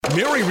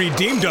Mary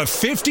redeemed a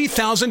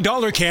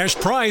 $50,000 cash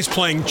prize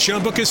playing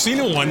Chumba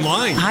Casino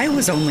online. I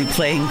was only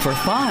playing for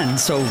fun,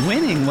 so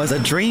winning was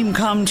a dream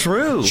come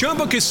true.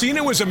 Chumba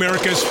Casino is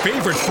America's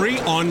favorite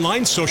free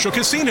online social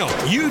casino.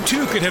 You,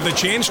 too, could have the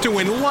chance to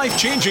win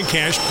life-changing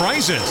cash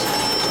prizes.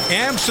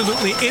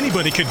 Absolutely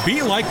anybody could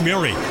be like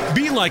Mary.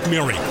 Be like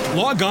Mary.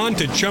 Log on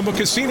to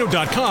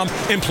ChumbaCasino.com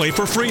and play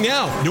for free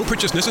now. No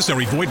purchase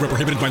necessary. Void where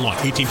prohibited by law.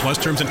 18 plus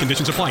terms and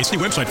conditions apply. See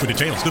website for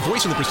details. The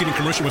voice in the preceding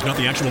commercial was not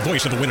the actual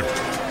voice of the winner.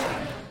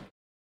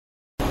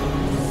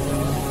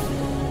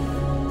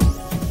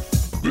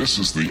 This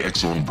is the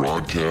X-Zone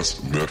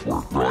Broadcast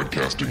Network,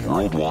 broadcasting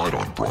worldwide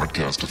on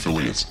broadcast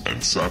affiliates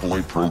and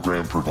satellite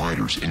program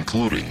providers,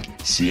 including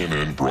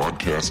CNN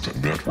Broadcast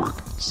Network,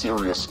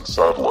 Sirius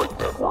Satellite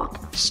Network,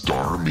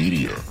 Star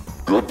Media,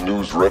 Good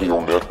News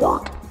Radio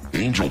Network,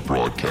 Angel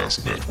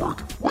Broadcast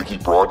Network, Wiki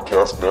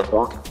Broadcast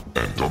Network,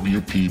 and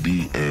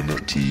WPBN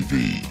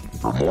TV.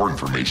 For more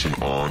information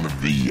on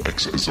the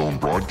X-Zone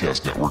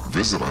Broadcast Network,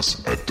 visit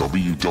us at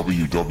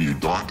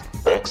www.xzbn.net.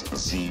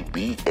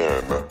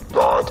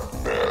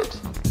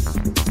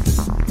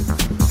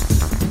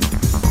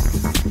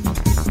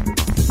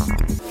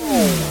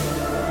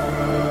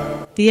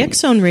 The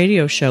X-Zone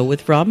Radio Show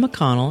with Rob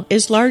McConnell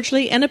is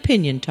largely an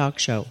opinion talk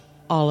show.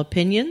 All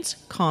opinions,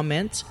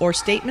 comments, or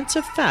statements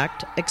of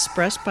fact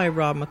expressed by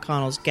Rob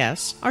McConnell's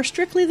guests are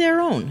strictly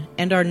their own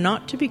and are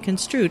not to be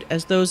construed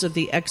as those of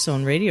the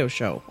X-Zone Radio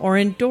Show or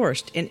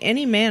endorsed in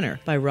any manner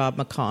by Rob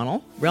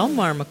McConnell,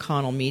 Relmar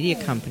McConnell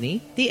Media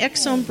Company, the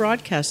X-Zone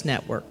Broadcast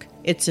Network,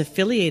 its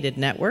affiliated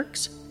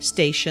networks,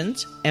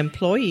 stations,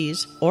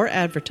 employees, or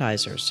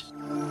advertisers.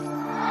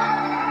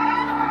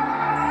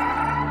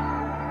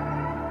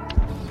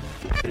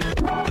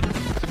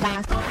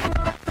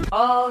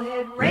 All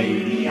Hit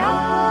Radio.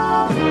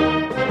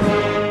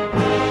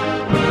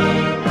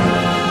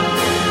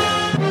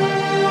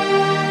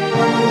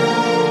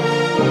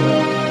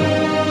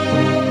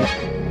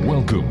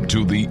 Welcome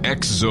to the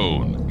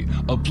X-Zone,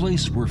 a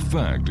place where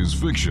fact is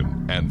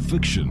fiction and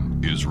fiction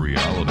is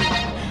reality.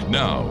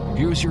 Now,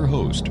 here's your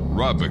host,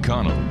 Rob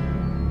McConnell.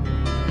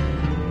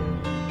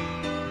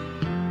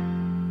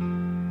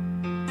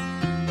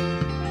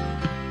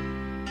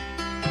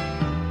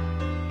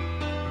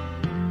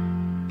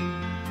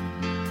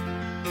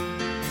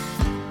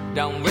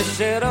 Don't wish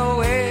it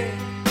away,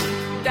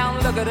 don't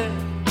look at it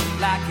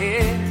like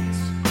it's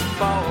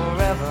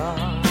forever.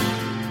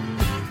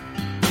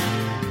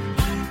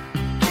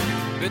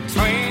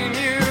 Between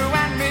you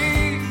and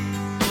me,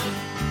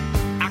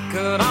 I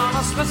could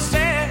honestly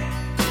say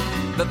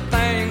that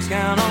things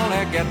can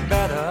only get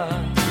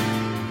better.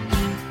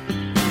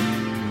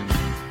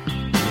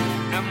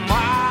 And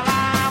while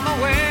I'm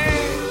away,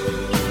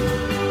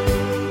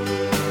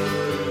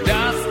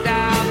 dust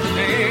out the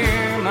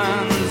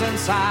demons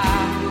inside.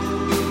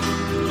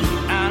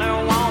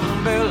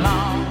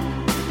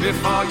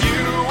 Before you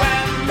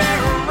and me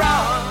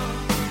run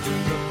to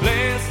the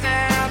place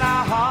in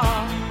our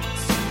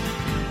hearts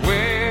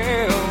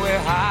where we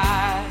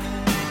hide.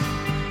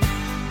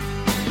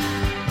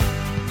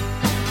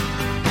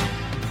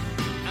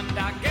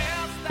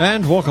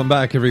 And welcome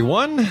back,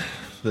 everyone.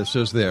 This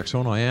is the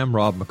X-Zone. I am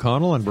Rob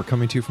McConnell, and we're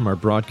coming to you from our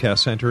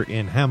broadcast center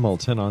in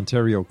Hamilton,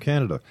 Ontario,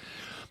 Canada.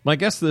 My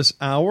guest this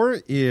hour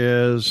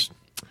is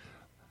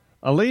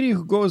a lady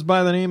who goes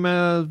by the name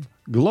of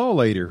Glow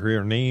Lady.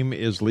 Her name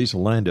is Lisa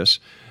Landis,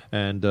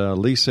 and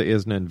Lisa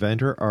is an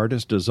inventor,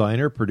 artist,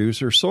 designer,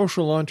 producer,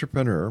 social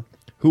entrepreneur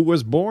who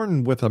was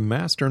born with a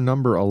master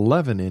number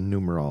 11 in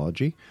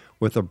numerology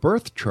with a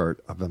birth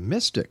chart of a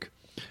mystic.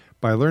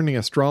 By learning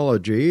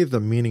astrology,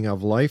 the meaning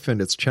of life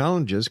and its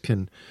challenges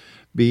can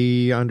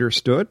be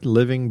understood.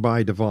 Living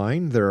by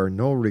divine, there are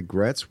no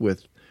regrets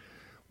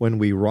when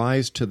we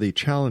rise to the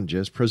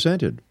challenges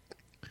presented.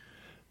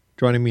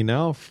 Joining me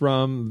now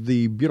from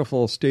the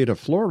beautiful state of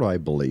Florida, I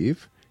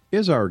believe,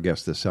 is our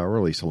guest this hour,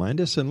 Lisa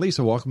Landis. And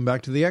Lisa, welcome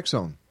back to the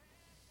X-Zone.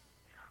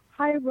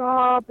 Hi,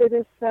 Rob. It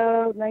is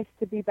so nice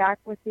to be back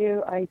with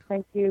you. I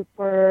thank you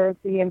for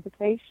the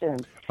invitation.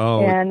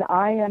 Oh. And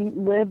I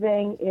am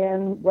living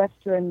in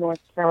Western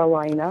North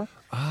Carolina.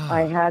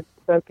 I had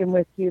spoken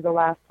with you the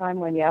last time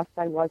when, yes,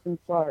 I was in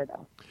Florida.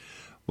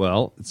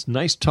 Well, it's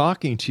nice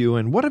talking to you.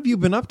 And what have you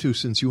been up to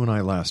since you and I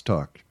last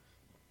talked?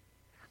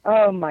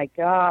 Oh, my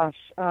gosh.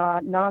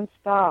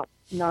 Nonstop.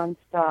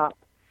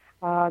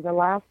 The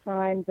last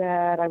time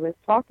that I was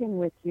talking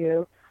with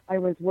you, I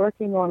was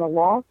working on a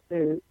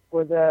lawsuit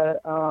for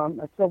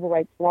a civil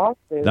rights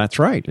lawsuit. That's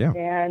right, yeah.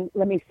 And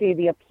let me see,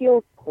 the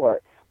appeals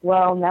court.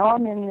 Well, now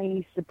I'm in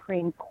the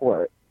Supreme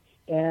Court,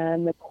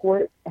 and the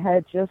court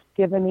had just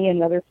given me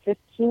another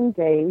 15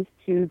 days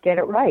to get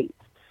it right.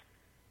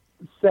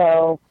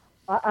 So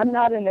I'm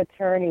not an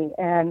attorney,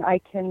 and I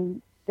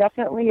can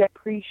definitely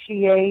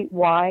appreciate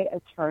why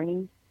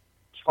attorneys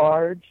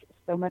charge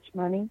so much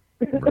money.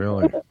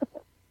 Really?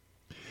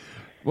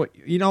 Well,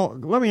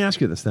 let me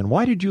ask you this then.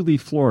 Why did you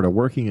leave Florida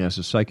working as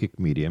a psychic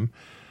medium,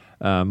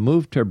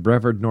 moved to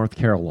Brevard, North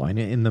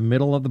Carolina in the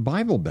middle of the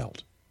Bible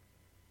Belt?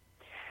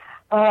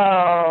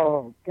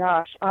 Oh,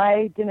 gosh.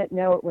 I didn't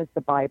know it was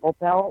the Bible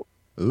Belt.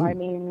 Ooh. I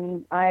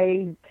mean,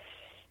 I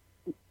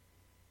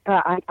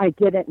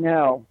didn't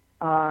know.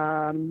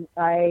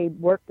 I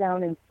worked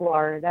down in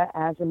Florida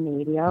as a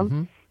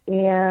medium,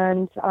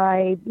 and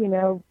I,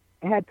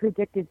 had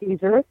predicted these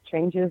earth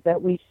changes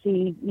that we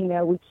see,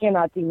 we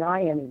cannot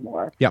deny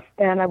anymore. Yeah.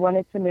 And I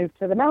wanted to move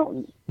to the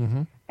mountains.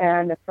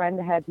 And a friend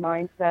of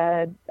mine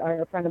had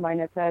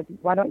said,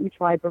 why don't you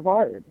try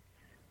Brevard?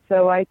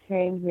 So I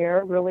came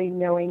here really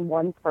knowing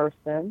one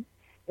person,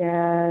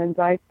 and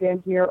I've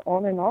been here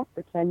on and off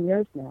for 10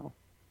 years now.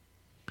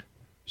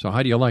 So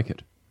how do you like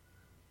it?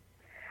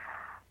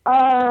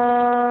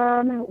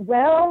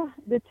 Well,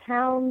 the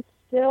town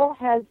still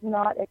has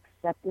not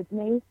accepted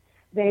me.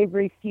 They've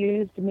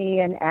refused me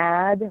an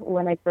ad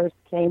when I first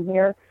came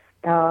here,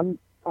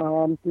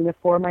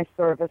 for my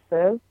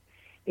services,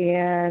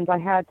 and I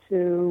had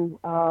to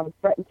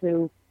threaten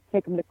to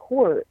take them to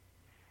court,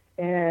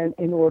 and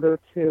in order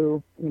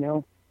to,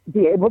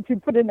 be able to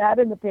put an ad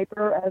in the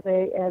paper as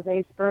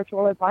a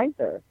spiritual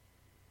advisor.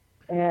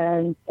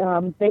 And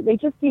they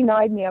just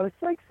denied me. I was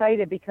so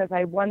excited because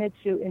I wanted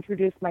to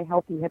introduce my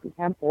Healthy Hippie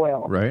Hemp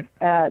Oil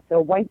at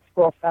the White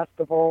Squirrel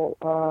Festival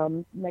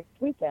next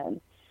weekend,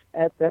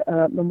 at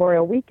the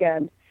Memorial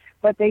Weekend,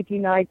 but they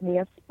denied me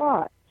a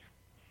spot.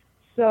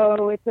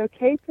 So it's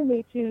okay for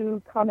me to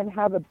come and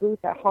have a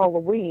booth at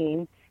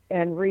Halloween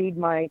and read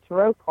my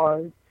tarot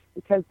cards,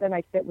 because then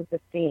I fit with the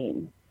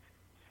theme.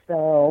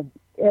 So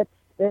it's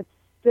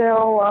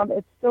still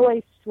a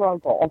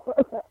struggle.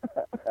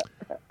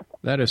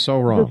 That is so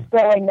wrong.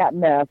 Dispelling that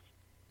myth.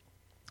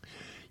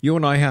 You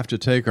and I have to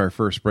take our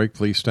first break.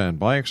 Please stand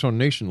by. X-Zone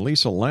Nation,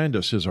 Lisa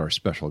Landis is our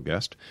special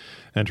guest,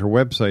 and her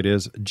website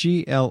is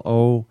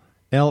glolady.com.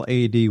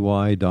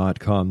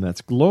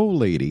 That's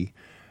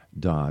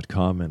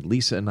glowlady.com. And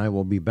Lisa and I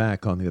will be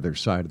back on the other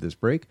side of this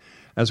break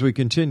as we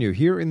continue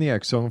here in the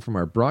X-Zone from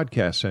our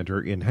broadcast center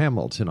in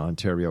Hamilton,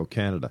 Ontario,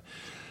 Canada.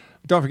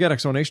 Don't forget,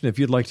 X-Zone Nation, if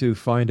you'd like to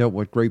find out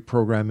what great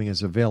programming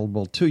is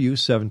available to you,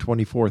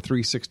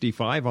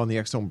 7/24/365 on the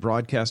X-Zone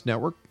Broadcast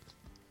Network,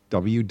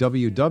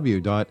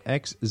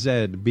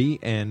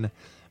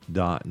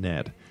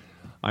 www.xzbn.net.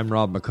 I'm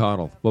Rob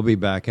McConnell. We'll be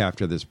back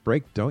after this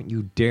break. Don't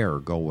you dare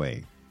go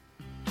away.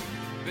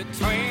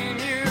 Between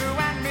you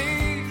and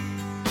me,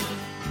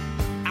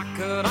 I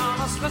could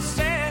honestly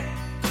say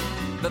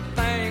that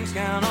things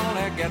can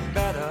only get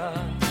better.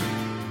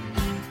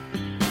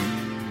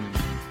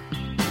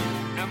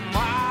 And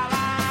while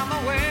I'm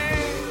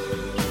away,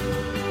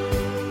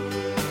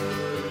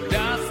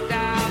 dust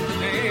out the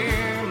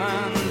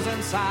demons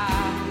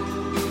inside,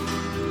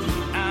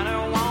 and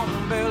it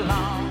won't be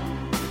long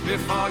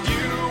before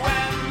you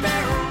and me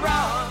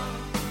run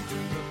to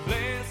the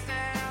place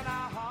in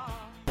our heart.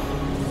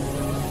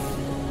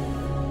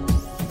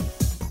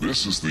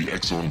 This is the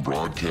X-Zone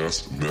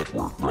Broadcast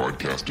Network,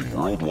 broadcasting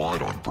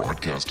worldwide on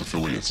broadcast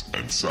affiliates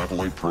and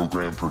satellite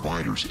program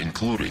providers,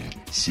 including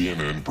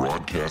CNN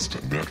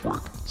Broadcast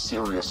Network,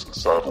 Sirius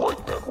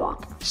Satellite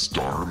Network,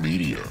 Star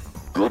Media,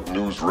 Good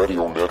News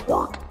Radio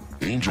Network,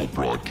 Angel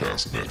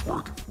Broadcast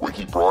Network,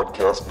 Wiki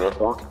Broadcast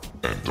Network,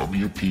 and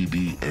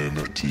WPBN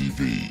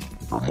TV.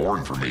 For more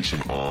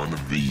information on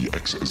the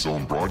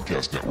X-Zone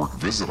Broadcast Network,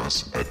 visit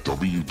us at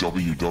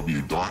www.xzbn.net.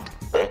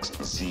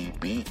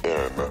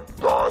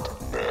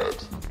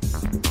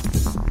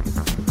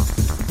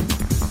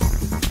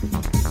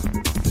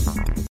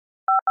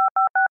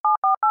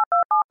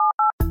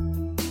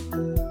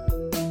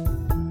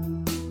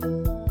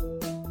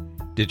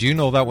 Did you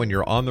know that when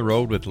you're on the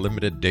road with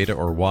limited data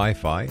or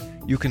Wi-Fi,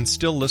 you can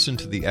still listen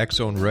to the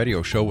X-Zone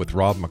Radio Show with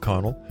Rob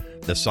McConnell,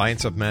 The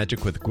Science of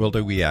Magic with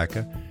Gwilda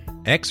Wiyaka,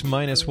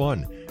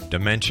 X-1,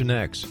 Dimension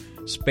X,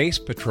 Space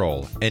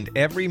Patrol, and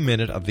every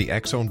minute of the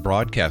X-Zone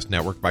Broadcast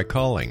Network by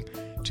calling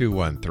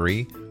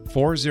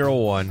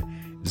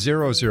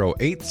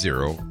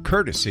 213-401-0080,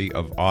 courtesy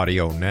of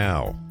Audio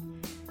Now.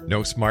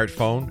 No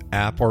smartphone,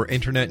 app, or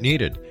internet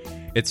needed.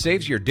 It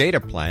saves your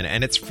data plan,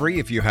 and it's free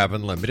if you have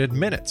unlimited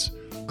minutes.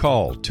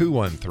 Call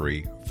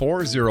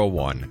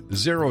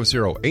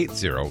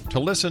 213-401-0080 to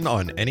listen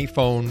on any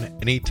phone,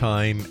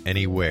 anytime,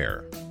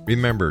 anywhere.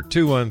 Remember,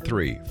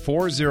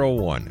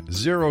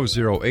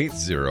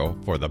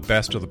 213-401-0080 for the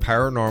best of the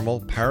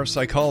paranormal,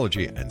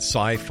 parapsychology, and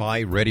sci-fi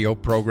radio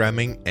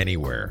programming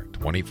anywhere,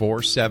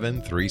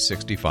 24/7,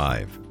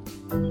 365.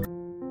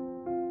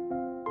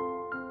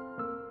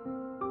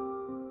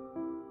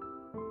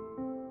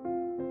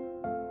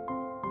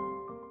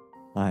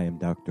 I am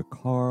Dr.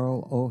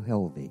 Carl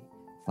O'Helvey,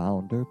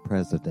 founder,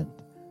 president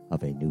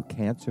of a new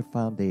cancer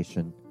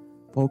foundation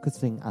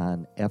focusing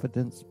on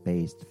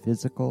evidence-based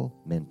physical,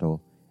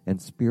 mental, and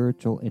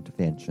spiritual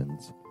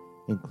interventions,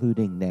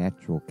 including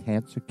natural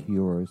cancer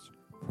cures,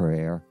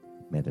 prayer,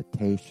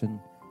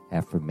 meditation,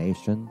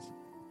 affirmations,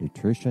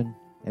 nutrition,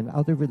 and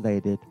other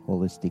related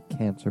holistic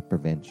cancer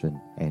prevention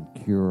and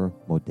cure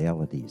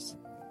modalities.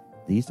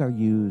 These are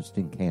used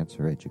in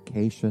cancer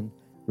education,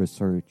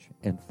 research,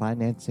 and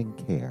financing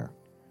care.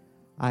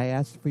 I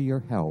ask for your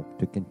help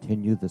to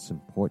continue this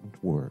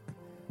important work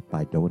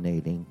by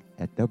donating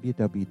at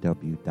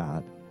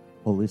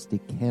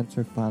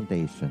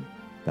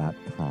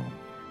www.holisticcancerfoundation.com.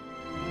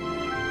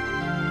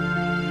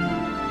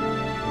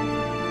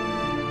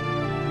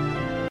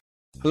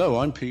 Hello,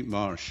 I'm Pete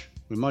Marsh.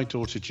 With my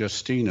daughter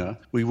Justina,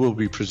 we will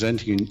be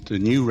presenting the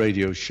new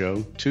radio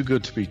show, Too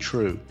Good to Be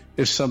True.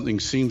 If something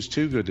seems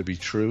too good to be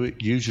true,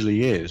 it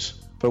usually is.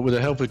 But with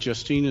the help of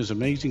Justina's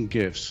amazing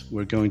gifts,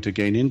 we're going to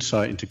gain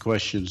insight into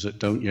questions that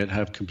don't yet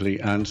have complete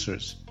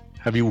answers.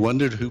 Have you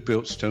wondered who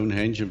built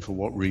Stonehenge and for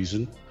what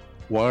reason?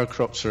 Why are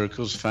crop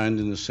circles found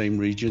in the same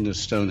region as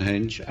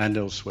Stonehenge and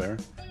elsewhere?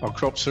 Are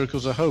crop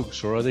circles a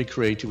hoax, or are they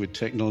created with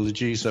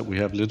technologies that we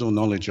have little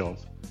knowledge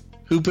of?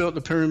 Who built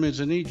the pyramids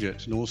in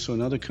Egypt and also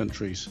in other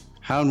countries?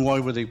 How and why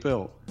were they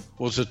built?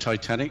 Was the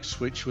Titanic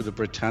switched with the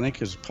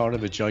Britannic as part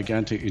of a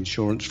gigantic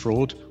insurance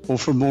fraud, or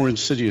for more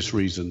insidious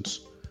reasons?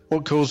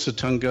 What caused the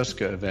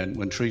Tunguska event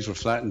when trees were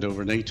flattened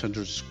over an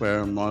 800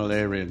 square mile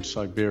area in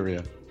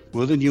Siberia?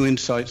 Will the new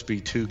insights be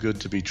too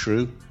good to be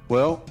true?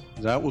 Well,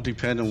 that will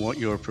depend on what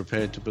you are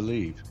prepared to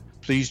believe.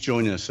 Please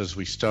join us as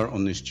we start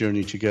on this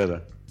journey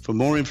together. For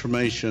more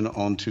information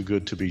on Too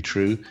Good to Be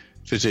True,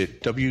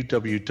 visit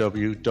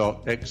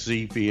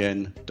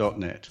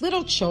www.xzbn.net.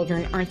 Little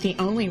children aren't the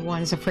only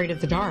ones afraid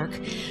of the dark.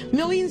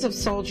 Millions of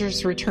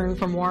soldiers return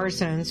from war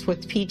zones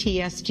with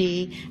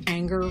PTSD,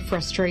 anger,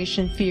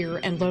 frustration, fear,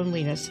 and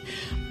loneliness,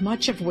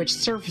 much of which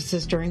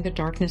surfaces during the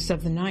darkness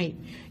of the night.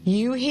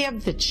 You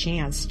have the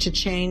chance to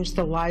change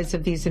the lives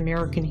of these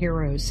American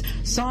heroes.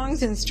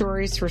 Songs and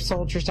Stories for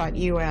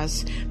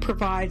Soldiers.us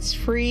provides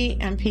free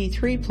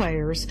MP3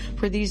 players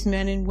for these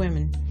men and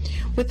women.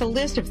 With a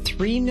list of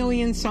 3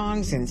 million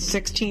songs in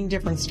 16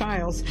 different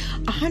styles,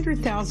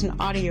 100,000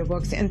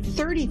 audiobooks, and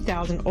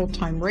 30,000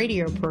 old-time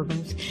radio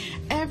programs,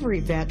 every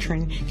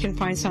veteran can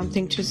find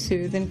something to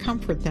soothe and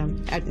comfort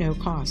them at no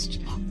cost.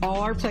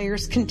 All our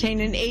players contain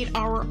an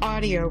 8-hour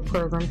audio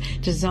program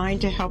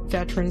designed to help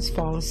veterans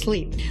fall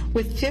asleep.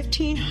 With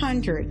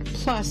 1,500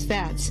 plus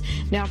vets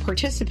now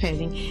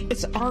participating,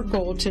 it's our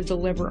goal to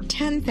deliver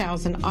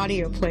 10,000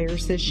 audio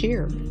players this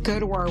year. Go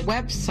to our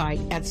website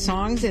at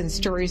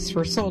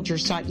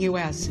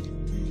songsandstoriesforsoldiers.us.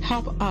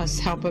 Help us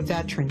help a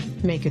veteran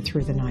make it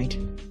through the night.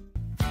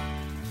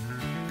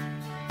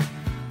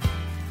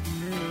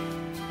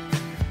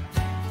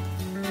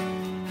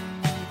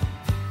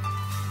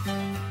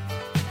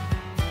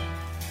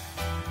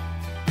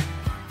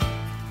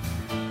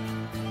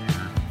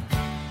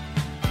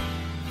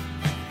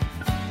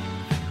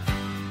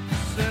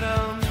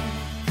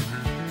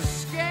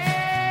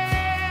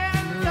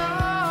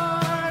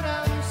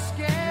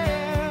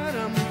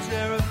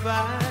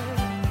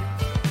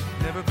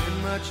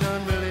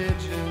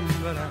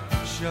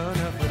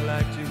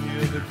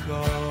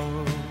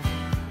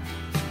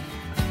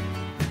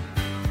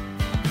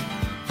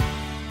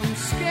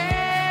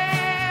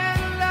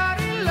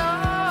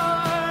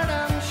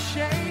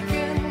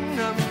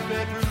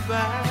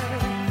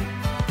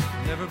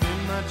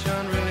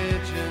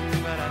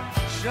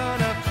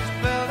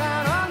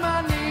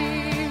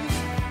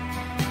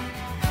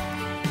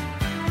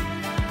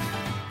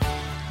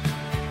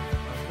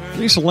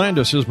 Lisa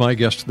Landis is my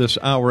guest this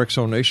hour.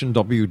 Exonation,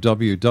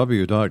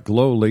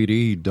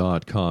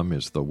 www.glowlady.com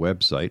is the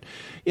website.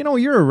 You know,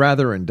 you're a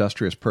rather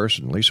industrious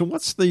person, Lisa.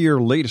 What's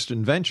your latest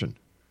invention?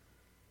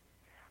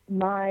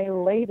 My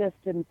latest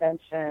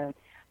invention.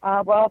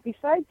 Well,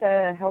 besides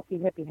the Healthy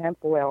Hippie Hemp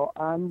Oil,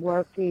 I'm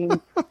working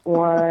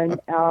on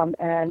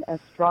an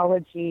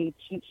astrology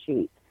cheat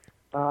sheet,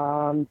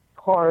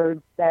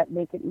 cards that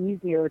make it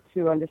easier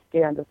to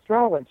understand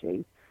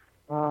astrology.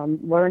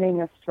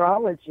 Learning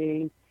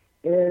astrology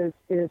is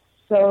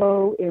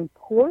so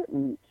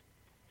important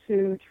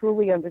to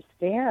truly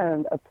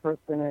understand a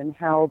person and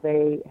how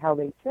they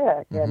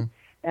tick,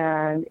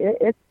 and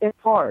it's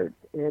hard.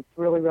 It's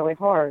really, really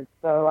hard.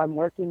 So I'm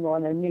working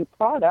on a new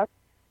product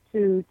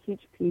to teach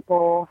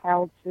people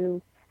how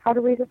to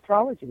read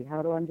astrology,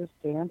 how to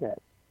understand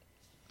it.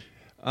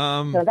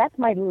 So that's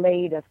my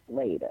latest.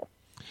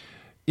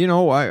 You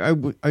know, I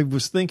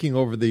was thinking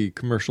over the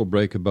commercial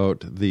break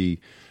about the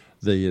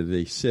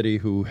city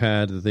who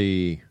had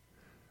the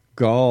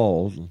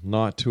gall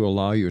not to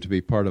allow you to be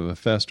part of a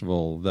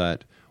festival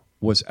that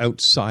was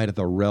outside of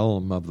the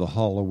realm of the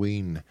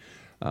Halloween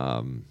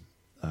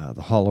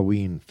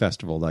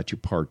festival that you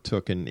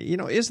partook in. You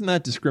know, isn't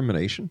that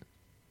discrimination?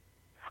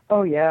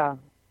 Oh yeah.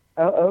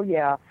 Oh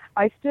yeah.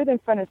 I stood in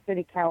front of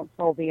City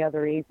Council the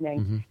other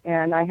evening,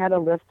 and I had a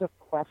list of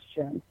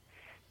questions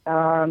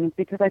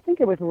because I think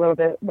it was a little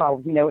bit,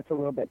 well, you know, it's a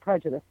little bit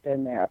prejudiced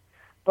in there.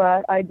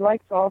 But I'd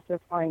like to also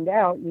find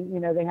out,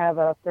 you know, they have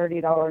a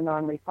 $30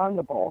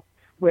 non-refundable,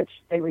 which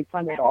they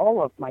refunded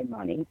all of my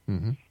money.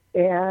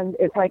 And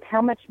it's like,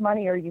 how much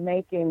money are you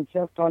making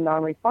just on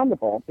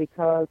non-refundable?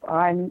 Because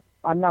I'm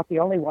not the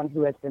only one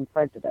who has been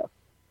prejudiced.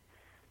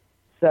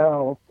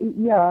 So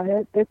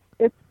yeah, it's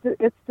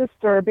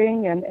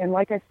disturbing, and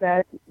like I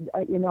said,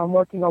 you know, I'm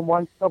working on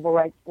one civil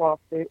rights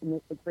lawsuit in the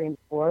Supreme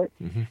Court,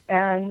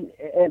 and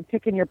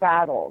picking your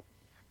battles.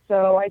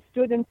 So I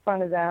stood in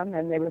front of them,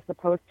 and they were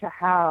supposed to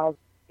have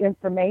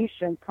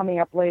information coming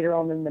up later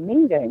on in the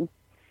meeting,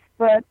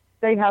 but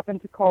they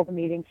happened to call the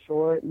meeting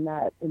short, and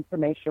that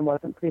information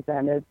wasn't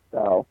presented.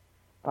 So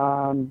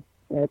I'm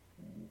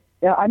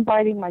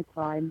biding my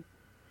time.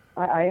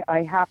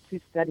 I have to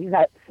study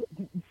that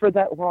for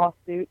that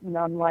lawsuit, and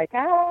I'm like,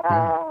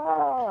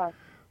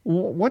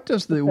 What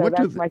does the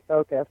that's my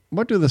focus.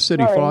 What do the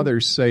city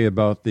fathers say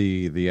about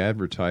the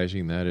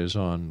advertising that is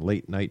on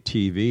late night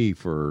TV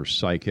for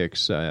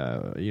psychics,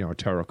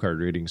 tarot card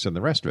readings, and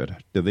the rest of it?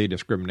 Do they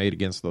discriminate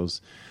against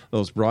those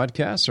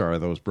broadcasts, or are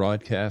those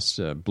broadcasts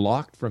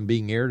blocked from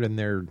being aired in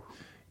their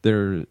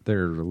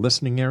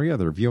listening area,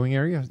 their viewing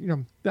area?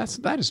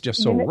 That is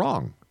just so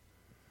wrong.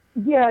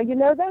 Yeah,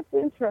 that's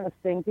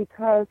interesting,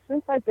 because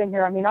since I've been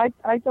here,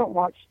 I don't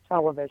watch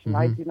television.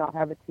 I do not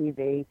have a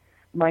TV.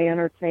 My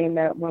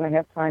entertainment, when I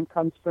have time,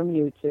 comes from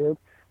YouTube,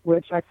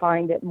 which I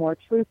find it more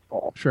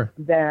truthful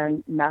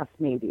than mass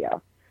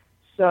media.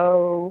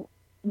 So,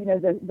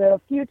 the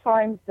few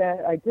times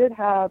that I did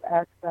have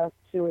access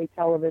to a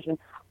television,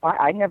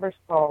 I never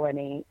saw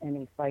any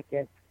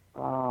psychic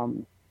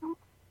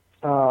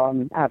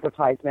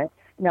advertisement.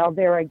 Now,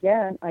 there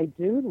again, I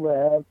do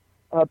live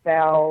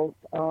about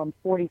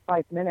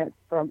 45 minutes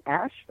from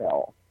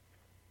Asheville,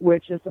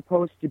 which is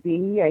supposed to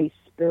be a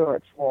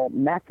spiritual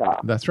mecca.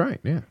 That's right,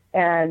 yeah.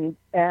 And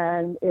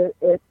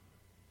it's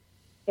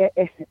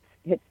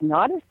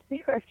not as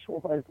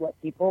spiritual as what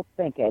people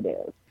think it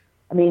is.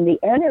 The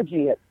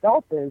energy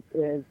itself is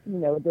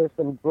there's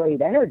some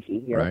great energy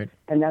here, right,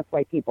 and that's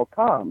why people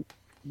come.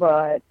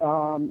 But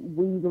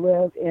we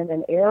live in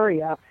an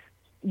area.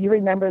 You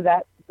remember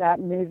that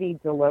movie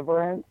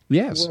Deliverance?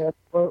 Yes. With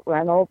Burt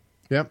Reynolds?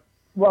 Yep.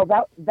 Well,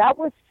 that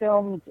was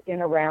filmed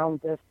in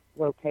around this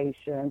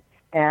location,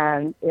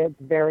 and it's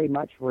very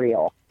much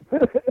real.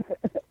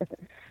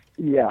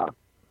 Yeah.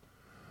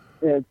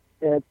 There's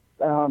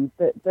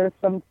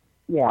some,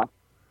 yeah.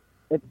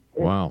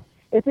 Wow.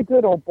 It's a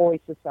good old boy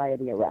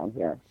society around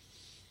here.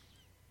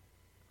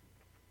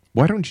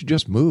 Why don't you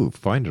just move?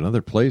 Find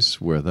another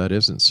place where that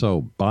isn't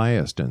so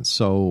biased and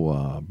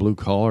so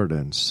blue-collared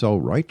and so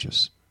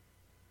righteous.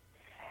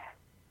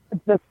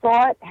 The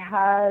thought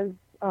has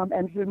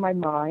entered my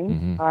mind.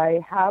 Mm-hmm. I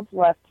have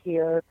left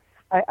here.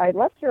 I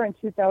left here in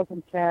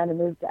 2010 and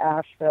moved to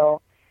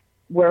Asheville,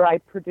 where I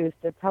produced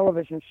a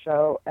television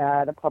show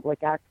at a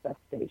public access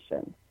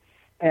station.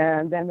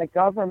 And then the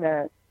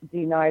government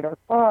denied our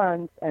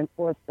funds and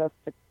forced us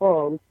to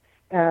close.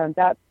 And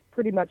that's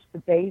pretty much the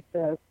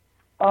basis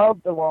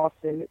of the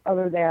lawsuit,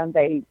 other than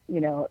they,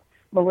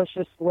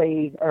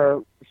 maliciously,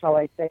 or shall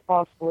I say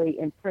falsely,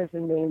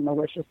 imprisoned me,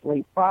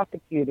 maliciously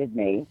prosecuted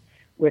me,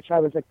 which I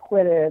was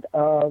acquitted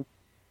of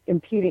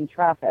impeding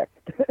traffic.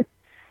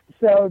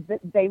 So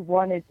they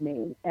wanted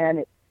me, and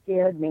it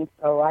scared me,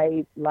 so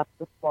I left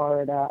to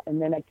Florida,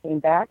 and then I came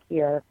back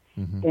here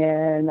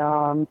in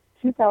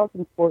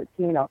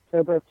 2014,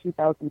 October of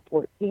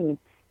 2014,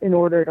 in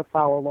order to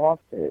file a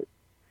lawsuit.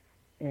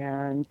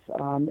 And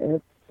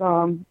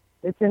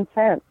it's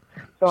intense.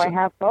 So I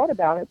have thought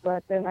about it,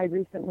 but then I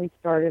recently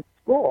started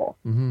school.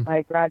 Mm-hmm.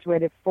 I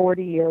graduated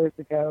 40 years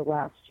ago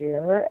last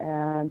year,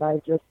 and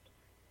I just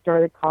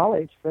started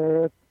college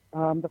for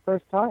the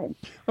first time.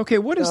 Okay,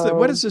 what is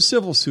the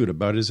civil suit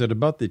about? Is it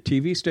about the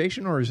TV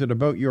station, or is it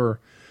about your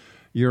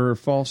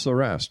false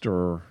arrest?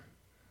 Or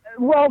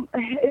well,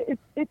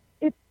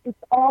 it's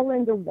all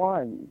into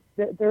one.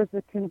 There's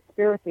a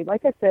conspiracy.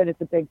 Like I said, it's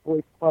a big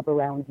boys club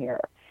around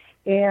here,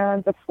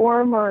 and the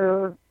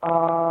former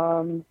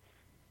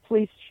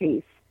police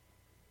chief,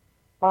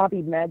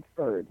 Bobby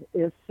Medford,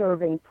 is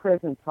serving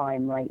prison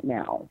time right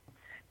now.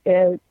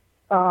 It's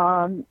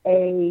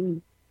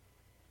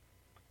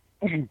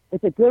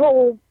it's a good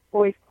old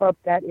boys club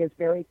that is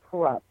very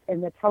corrupt,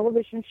 and the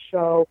television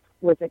show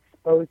was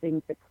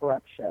exposing the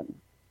corruption.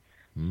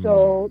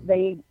 So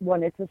they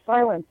wanted to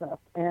silence us,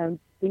 and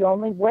the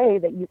only way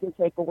that you can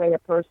take away a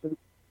person's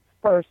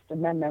First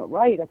Amendment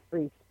right of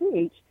free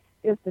speech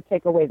is to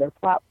take away their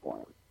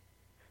platform.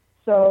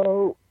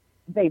 So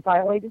they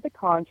violated the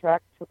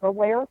contract, took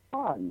away our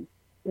funds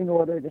in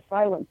order to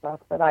silence us,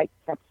 but I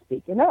kept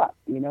speaking up.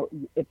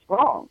 It's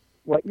wrong.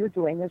 What you're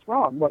doing is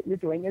wrong. What you're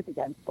doing is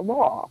against the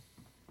law.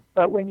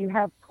 But when you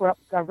have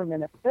corrupt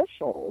government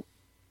officials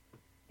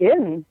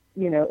in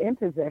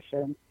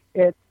position,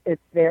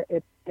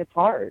 it's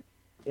hard.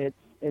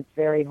 It's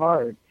very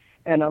hard.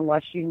 And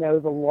unless you know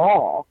the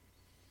law,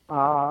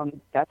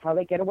 that's how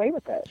they get away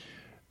with it.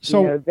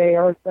 So they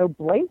are so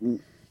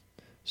blatant.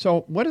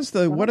 So what is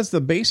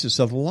the basis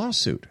of the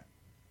lawsuit?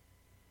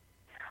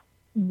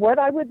 What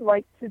I would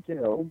like to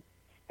do,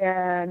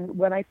 and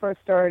when I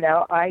first started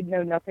out, I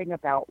know nothing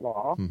about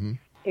law. Mm-hmm.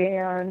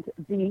 And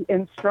the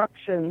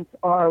instructions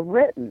are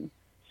written.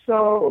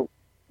 So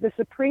the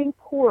Supreme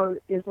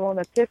Court is on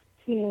a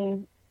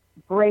 15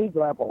 grade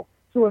level.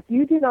 So if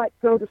you do not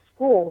go to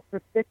school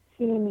for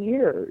 15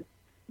 years,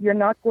 you're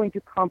not going to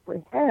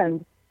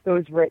comprehend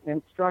those written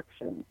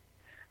instructions.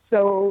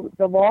 So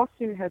the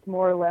lawsuit has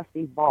more or less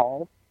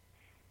evolved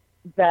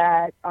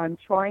that I'm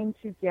trying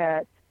to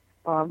get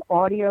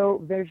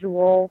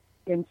audio-visual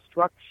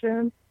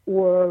instruction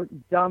or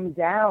dumb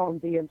down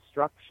the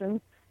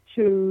instructions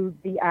to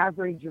the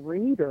average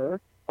reader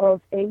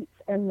of 8th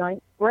and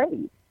 9th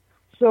grade.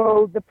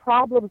 So the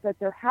problems that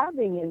they're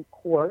having in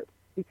court,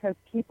 because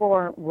people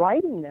aren't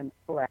writing them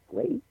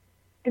correctly,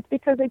 it's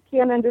because they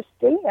can't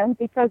understand,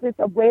 because it's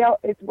way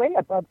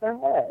above their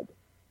head.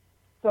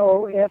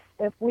 So if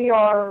we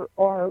are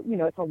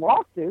it's a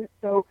lawsuit,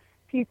 so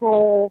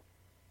people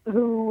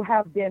who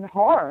have been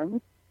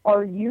harmed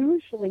are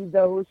usually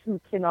those who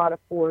cannot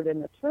afford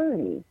an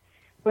attorney.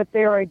 But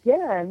there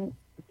again,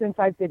 since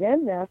I've been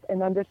in this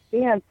and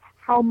understand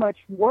how much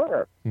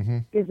work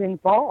is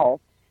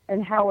involved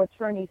and how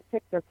attorneys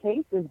pick their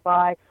cases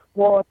by,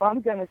 well, if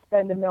I'm going to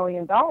spend $1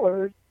 million,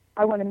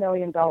 I want $1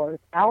 million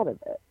out of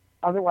it.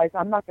 Otherwise,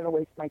 I'm not going to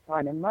waste my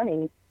time and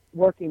money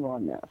working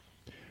on this.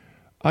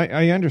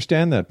 I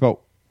understand that, but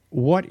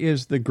what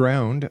is the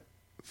ground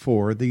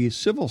for the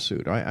civil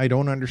suit? I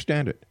don't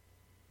understand it.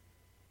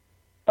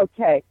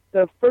 Okay,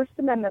 the First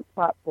Amendment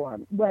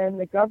platform, when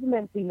the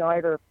government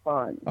denied our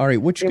funds. All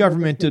right, which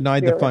government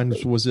denied the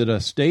funds? Was it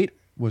a state?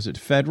 Was it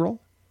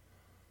federal?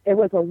 It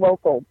was a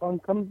local,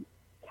 Buncombe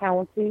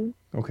County,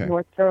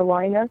 North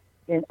Carolina,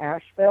 in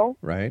Asheville.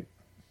 Right.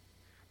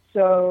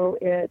 So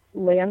it's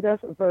Landis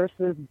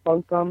versus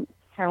Buncombe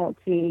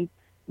County,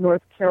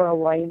 North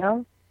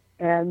Carolina,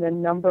 and the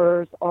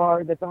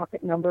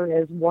docket number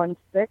is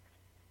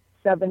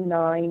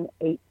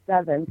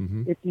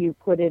 167987 if you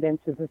put it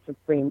into the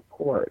Supreme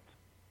Court.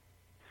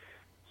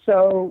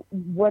 So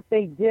what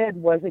they did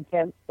was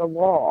against the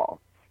law.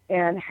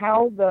 And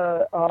how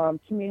the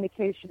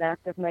Communication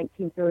Act of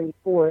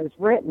 1934 is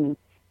written,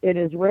 it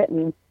is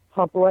written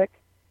public,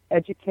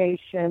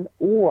 education,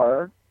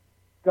 or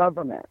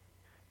government.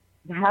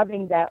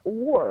 Having that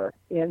 "or"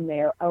 in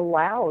there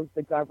allows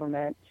the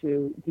government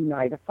to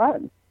deny the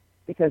funds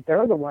because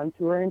they're the ones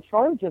who are in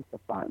charge of the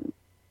funds.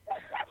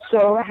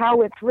 So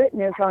how it's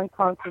written is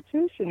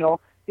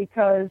unconstitutional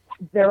because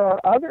there are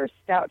other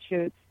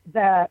statutes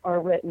that are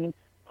written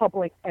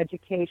public,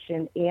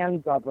 education,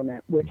 and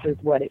government, which is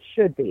what it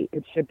should be.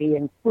 It should be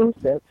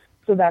inclusive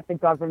so that the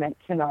government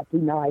cannot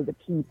deny the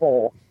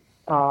people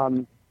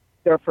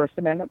their First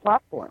Amendment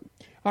platform.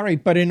 All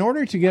right, but in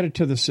order to get it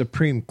to the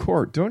Supreme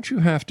Court, don't you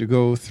have to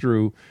go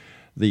through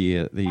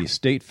the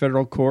state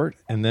federal court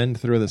and then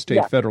through the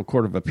state federal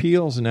court of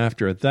appeals, and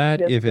after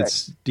that, if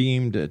it's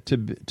deemed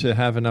to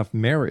have enough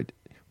merit,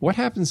 what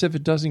happens if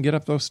it doesn't get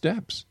up those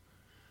steps?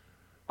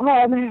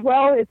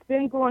 Well, it's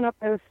been going up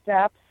those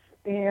steps,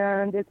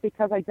 and it's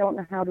because I don't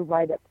know how to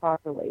write it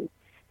properly,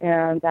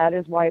 and that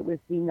is why it was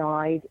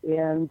denied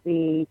in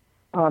the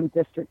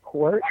district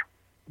court.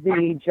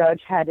 The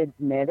judge had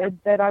admitted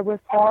that I was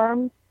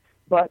harmed,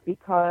 but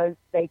because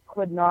they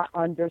could not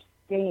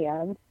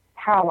understand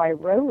how I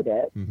wrote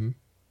it,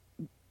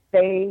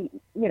 they,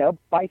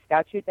 by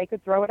statute, they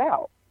could throw it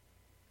out.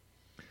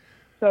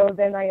 So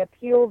then I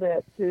appealed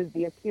it to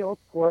the appeals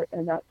court,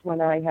 and that's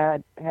when I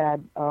had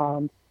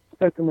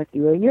spoken with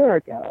you a year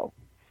ago.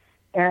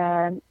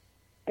 And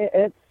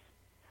there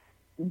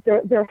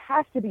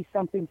has to be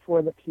something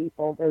for the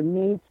people. There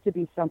needs to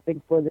be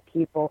something for the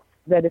people,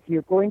 that if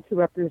you're going to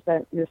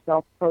represent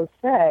yourself pro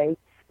se,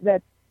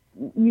 that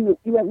you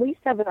at least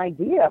have an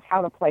idea of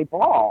how to play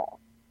ball.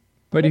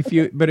 But if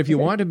you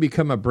want to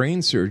become a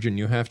brain surgeon,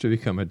 you have to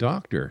become a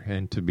doctor,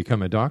 and to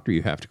become a doctor,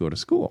 you have to go to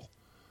school.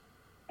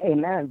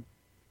 Amen.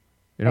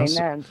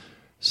 Amen.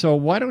 So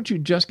why don't you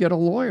just get a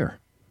lawyer?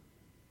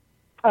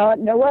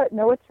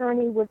 No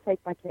attorney would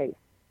take my case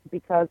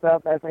because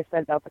of, as I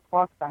said, about the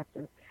cost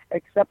factor,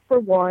 except for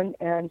one,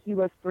 and he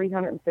was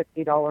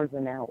 $350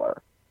 an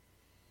hour,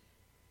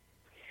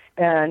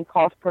 and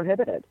cost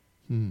prohibited.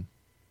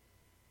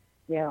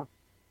 Yeah.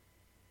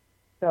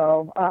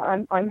 So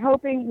I'm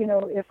hoping,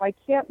 if I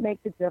can't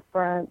make the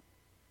difference,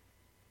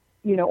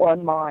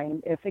 on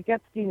mine, if it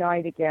gets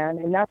denied again,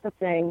 and that's the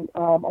thing,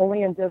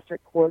 only in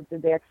district court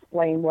did they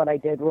explain what I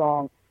did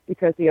wrong,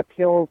 because the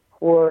appeals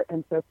court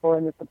and so forth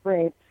in the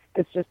Supreme,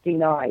 it's just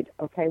denied.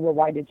 Okay, well,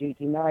 why did you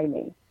deny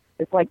me?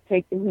 It's like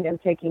taking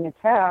a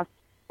test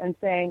and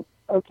saying,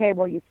 okay,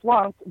 well, you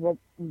flunked. Well,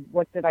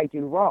 what did I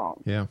do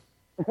wrong? Yeah.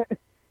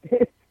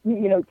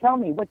 Tell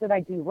me, what did I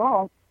do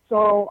wrong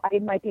so I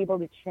might be able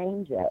to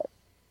change it?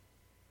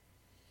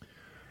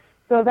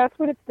 So that's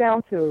what it's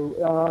down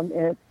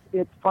to.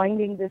 It's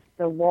finding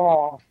the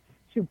law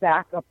to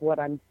back up what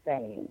I'm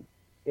saying.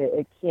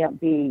 It can't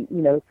be,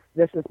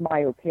 this is my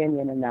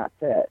opinion and that's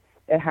it.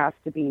 It has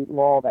to be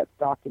law that's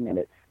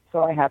documented.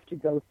 So I have to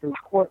go through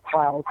court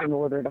files in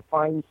order to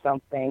find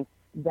something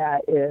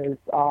that is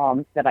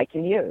that I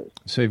can use.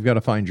 So you've got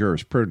to find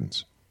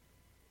jurisprudence.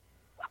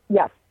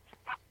 Yes.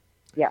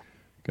 Yeah.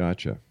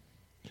 Gotcha.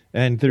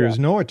 And there's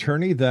no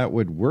attorney that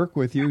would work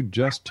with you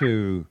just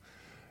to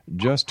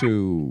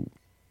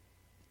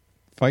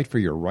fight for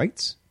your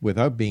rights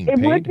without being paid?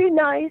 It would be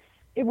nice.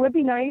 It would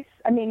be nice.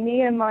 I mean,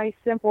 me and my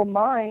simple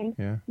mind,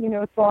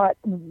 thought,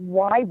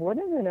 why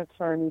wouldn't an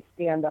attorney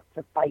stand up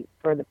to fight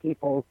for the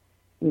people's,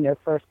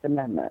 First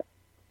Amendment?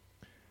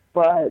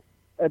 But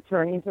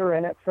attorneys are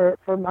in it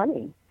for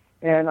money.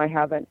 and I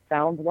haven't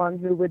found one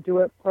who would do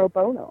it pro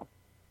bono.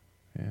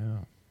 Yeah.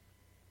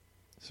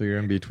 So you're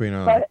in between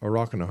a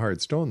rock and a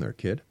hard stone there,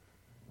 kid.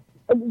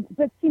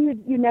 But see,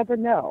 you never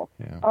know.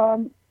 Yeah.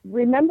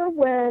 Remember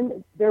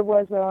when there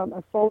was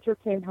a soldier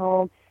came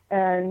home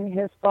and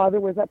his father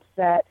was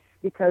upset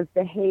because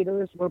the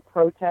haters were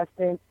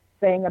protesting,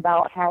 saying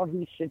about how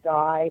he should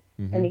die,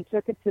 and he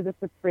took it to the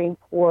Supreme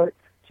Court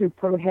to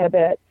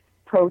prohibit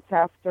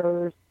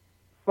protesters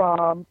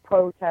from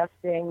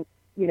protesting,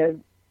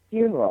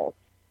 funerals.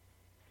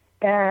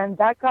 And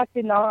that got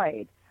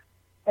denied,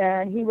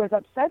 and he was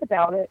upset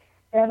about it.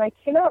 And I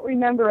cannot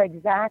remember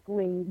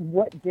exactly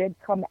what did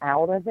come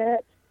out of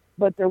it,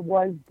 but there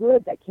was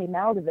good that came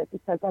out of it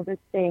because other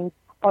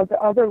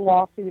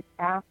lawsuits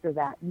after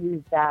that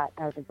used that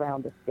as a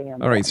ground to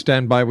stand. All right,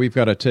 stand by. We've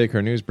got to take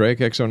our news break.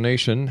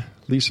 ExoNation,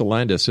 Lisa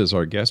Landis is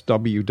our guest,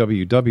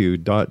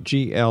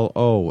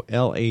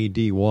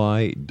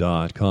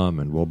 www.glolady.com.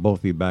 And we'll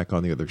both be back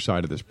on the other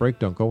side of this break.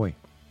 Don't go away.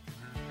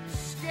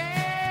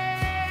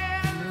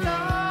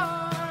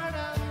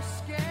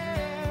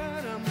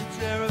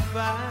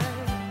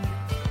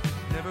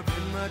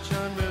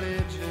 On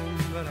religion,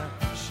 but I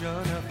sure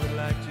enough would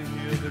like to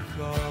hear the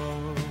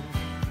call.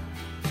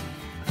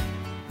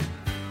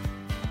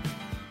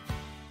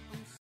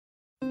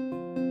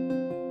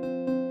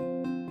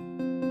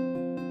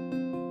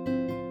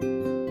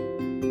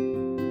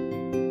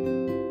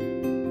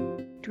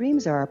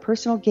 Dreams are our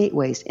personal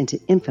gateways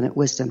into infinite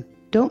wisdom.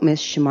 Don't miss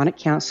shamanic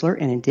counselor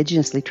and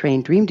indigenously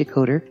trained dream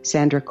decoder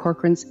Sandra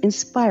Corcoran's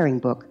inspiring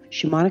book,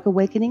 Shamanic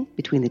Awakening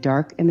Between the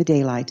Dark and the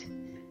Daylight.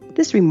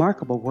 This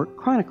remarkable work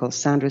chronicles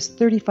Sandra's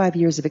 35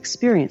 years of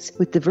experience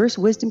with diverse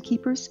wisdom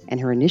keepers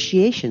and her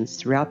initiations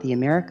throughout the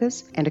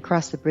Americas and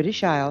across the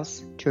British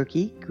Isles,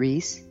 Turkey,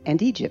 Greece,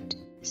 and Egypt.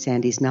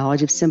 Sandy's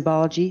knowledge of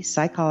symbology,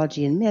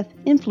 psychology, and myth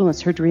influence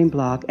her dream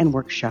blog and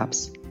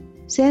workshops.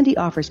 Sandy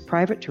offers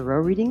private tarot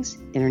readings,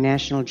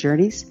 international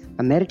journeys,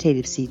 a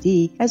meditative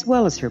CD, as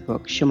well as her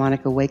book,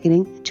 Shamanic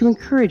Awakening, to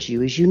encourage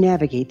you as you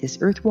navigate this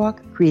earth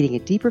walk, creating a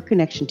deeper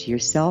connection to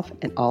yourself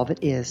and all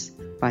that is.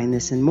 Find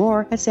this and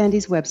more at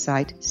Sandy's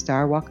website,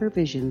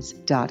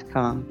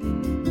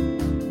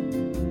 starwalkervisions.com.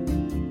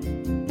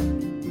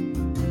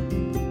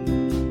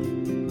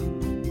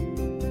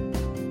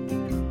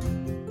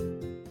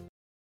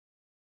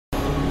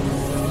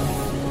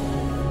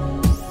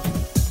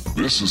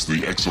 This is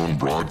the X-Zone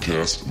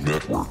Broadcast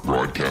Network,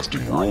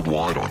 broadcasting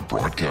worldwide on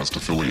broadcast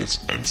affiliates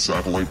and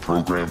satellite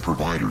program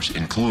providers,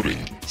 including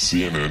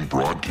CNN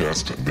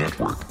Broadcast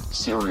Network,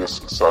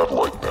 Sirius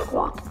Satellite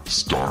Network,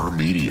 Star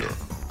Media,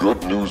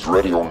 Good News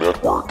Radio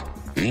Network,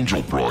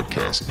 Angel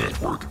Broadcast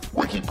Network,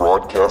 Wiki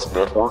Broadcast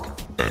Network,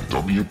 and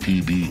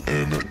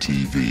WPBN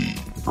TV.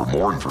 For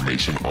more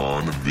information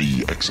on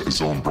the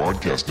X-Zone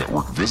Broadcast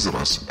Network, visit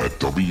us at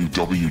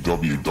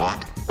www.xzbn.net.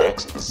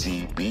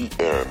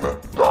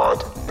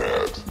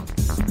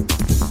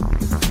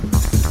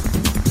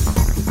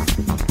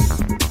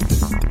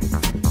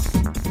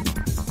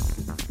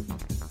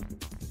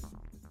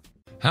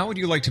 How would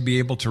you like to be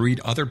able to read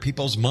other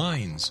people's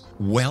minds?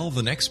 Well,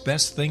 the next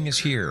best thing is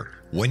here.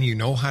 When you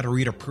know how to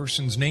read a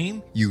person's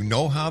name, you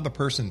know how the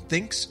person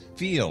thinks,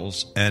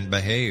 feels, and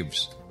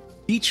behaves.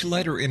 Each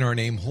letter in our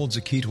name holds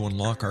a key to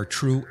unlock our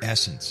true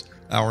essence.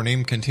 Our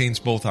name contains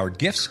both our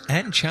gifts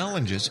and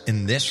challenges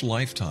in this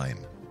lifetime.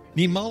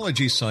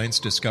 Mnemology science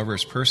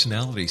discovers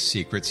personality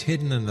secrets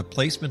hidden in the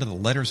placement of the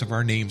letters of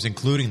our names,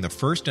 including the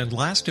first and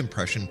last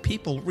impression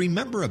people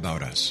remember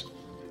about us.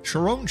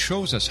 Sharon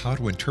shows us how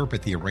to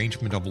interpret the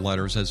arrangement of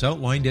letters as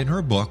outlined in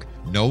her book,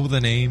 Know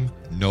the Name,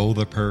 Know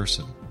the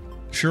Person.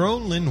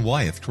 Sharon Lynn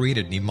Wyeth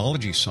created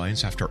mnemology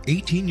science after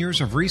 18 years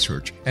of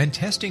research and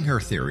testing her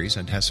theories,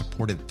 and has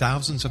supported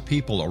thousands of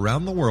people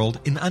around the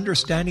world in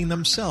understanding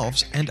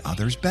themselves and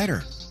others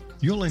better.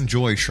 You'll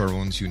enjoy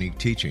Sharon's unique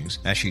teachings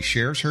as she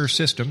shares her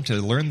system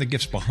to learn the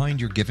gifts behind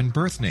your given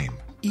birth name.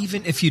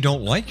 Even if you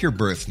don't like your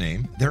birth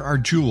name, there are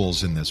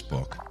jewels in this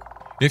book.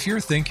 If you're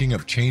thinking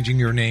of changing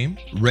your name,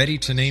 ready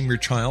to name your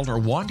child, or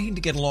wanting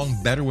to get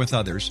along better with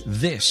others,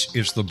 this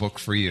is the book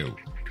for you.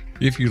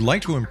 If you'd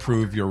like to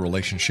improve your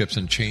relationships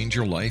and change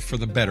your life for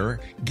the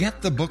better,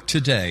 get the book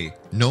today,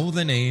 Know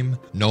the Name,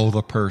 Know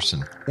the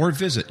Person, or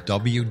visit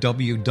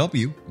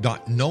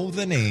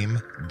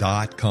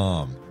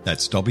www.knowthename.com.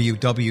 That's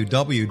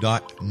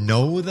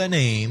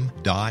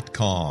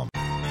www.knowthename.com.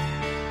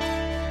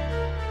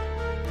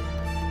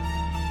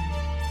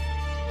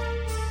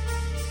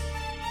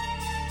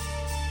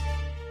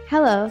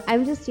 Hello,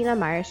 I'm Justina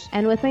Marsh,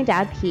 and with my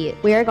dad Pete,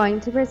 we are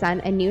going to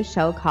present a new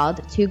show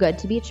called Too Good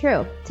to Be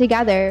True.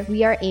 Together,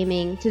 we are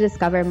aiming to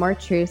discover more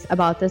truths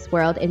about this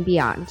world and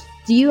beyond.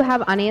 Do you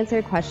have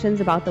unanswered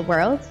questions about the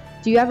world?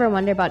 Do you ever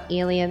wonder about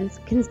aliens,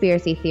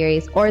 conspiracy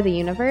theories, or the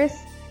universe?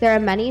 There are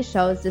many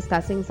shows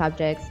discussing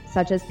subjects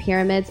such as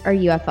pyramids or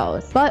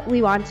UFOs, but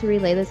we want to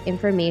relay this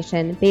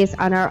information based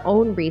on our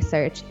own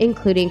research,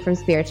 including from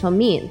spiritual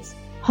means.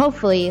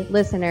 Hopefully,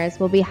 listeners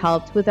will be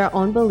helped with their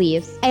own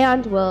beliefs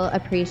and will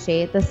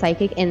appreciate the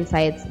psychic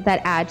insights that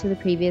add to the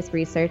previous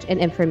research and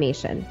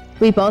information.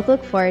 We both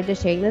look forward to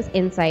sharing this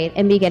insight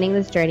and beginning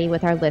this journey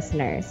with our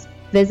listeners.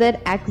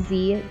 Visit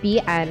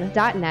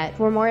xzbn.net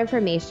for more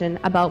information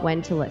about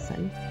when to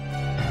listen.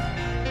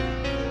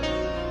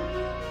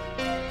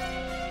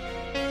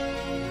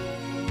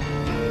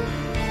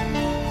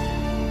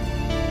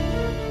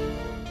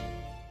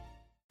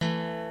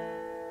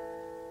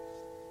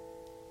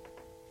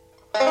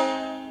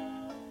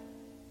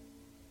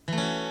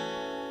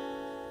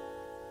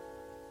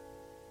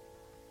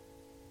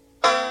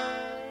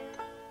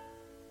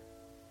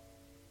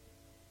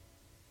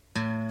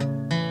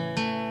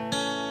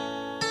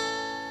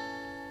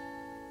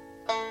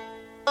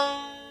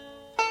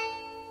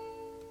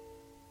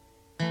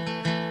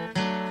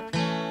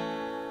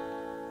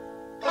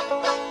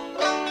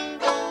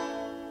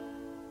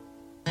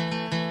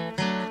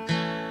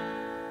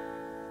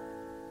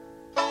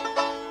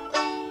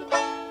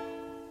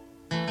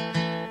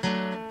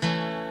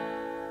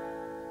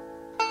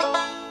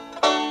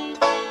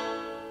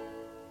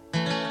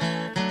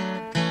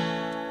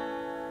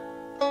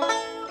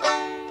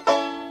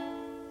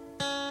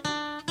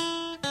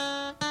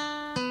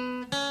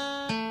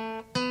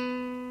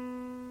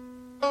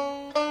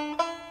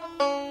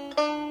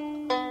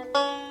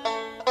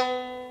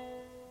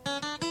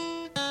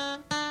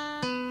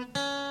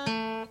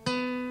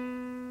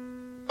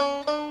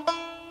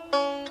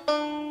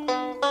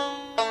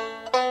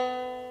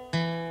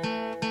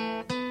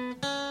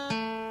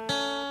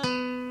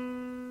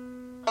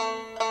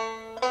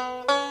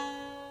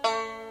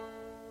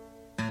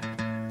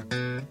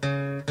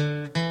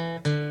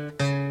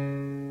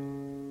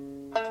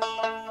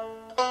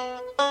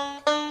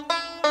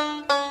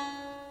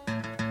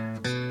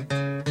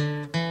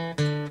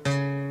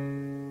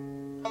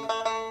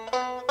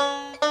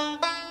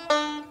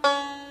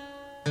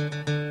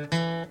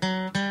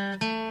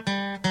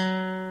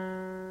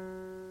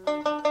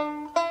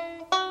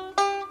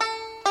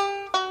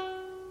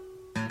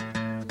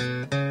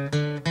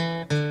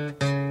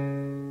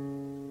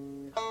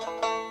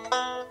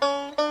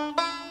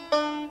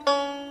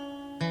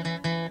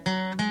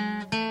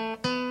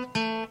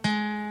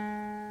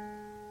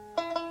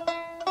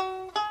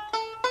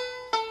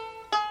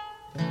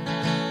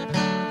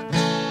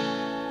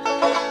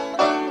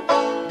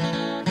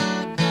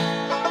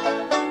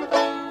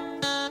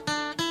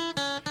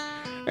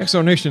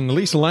 Exonation,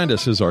 Lisa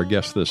Landis is our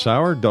guest this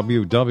hour,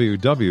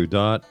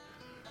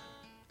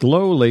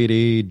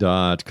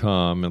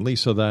 www.glowlady.com. And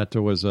Lisa, that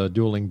was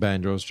Dueling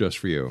Banjos just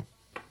for you.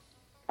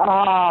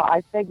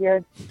 I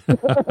figured.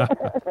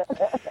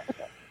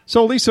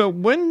 So, Lisa,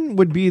 when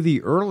would be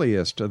the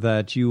earliest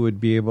that you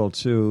would be able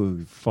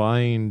to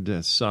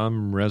find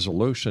some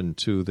resolution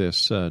to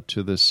this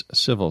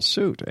civil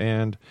suit?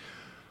 And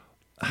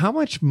how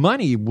much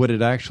money would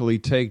it actually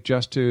take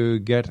just to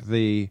get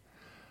the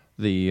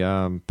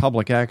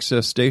public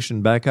access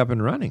station back up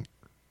and running?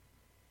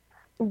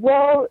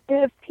 Well,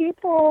 if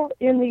people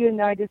in the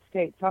United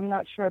States, I'm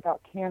not sure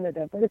about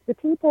Canada, but if the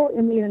people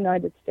in the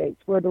United States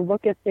were to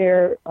look at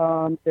their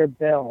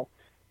bill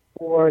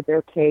or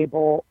their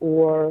cable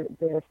or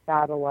their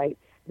satellite,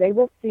 they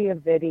will see a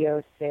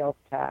video sales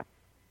tax.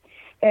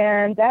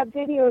 And that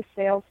video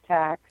sales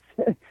tax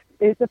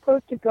is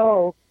supposed to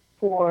go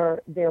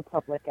for their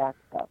public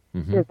access.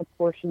 Mm-hmm. There's a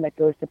portion that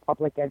goes to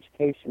public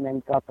education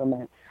and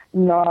government,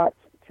 not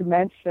to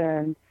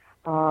mention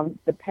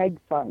the PEG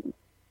funds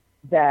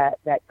that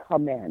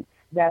come in,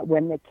 that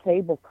when the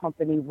cable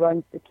company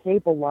runs the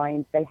cable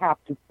lines, they have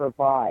to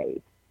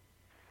provide.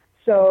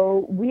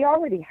 So we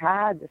already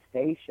had the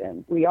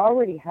station. We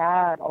already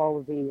had all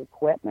of the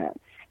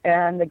equipment.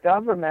 And the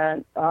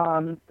government,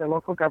 the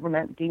local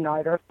government,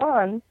 denied our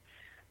funds,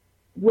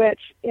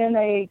 which in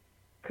a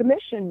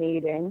commission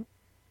meeting,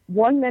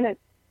 1 minute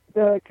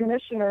the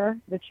commissioner,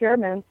 the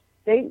chairman,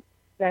 states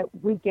that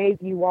we gave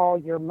you all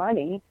your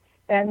money,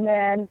 and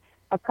then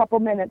a couple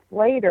minutes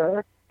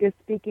later is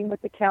speaking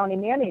with the county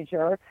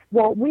manager.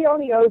 Well, we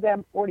only owe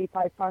them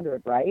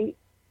 $4,500, right?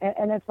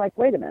 And it's like,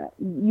 wait a minute,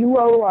 you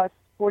owe us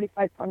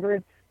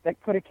 $4,500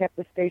 that could have kept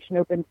the station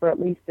open for at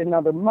least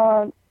another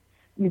month.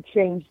 You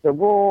changed the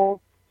rules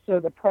so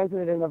the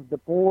president of the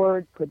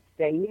board could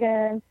stay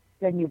in.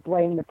 Then you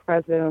blame the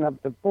president of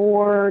the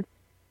board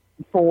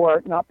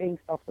for not being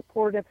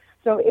self-supportive.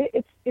 So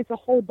it's a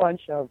whole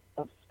bunch of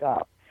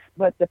stuff.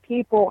 But the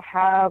people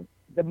have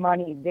the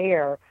money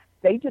there.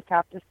 They just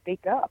have to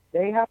speak up.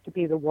 They have to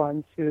be the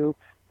ones who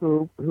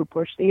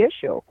push the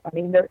issue. I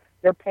mean,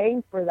 they're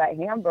paying for that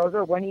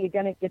hamburger. When are you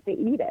going to get to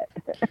eat it?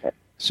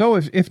 So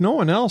if no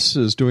one else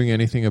is doing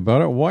anything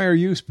about it, why are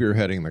you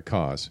spearheading the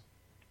cause?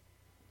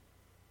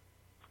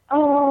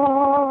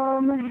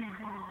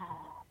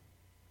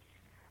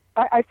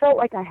 I felt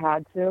like I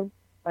had to.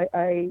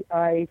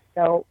 I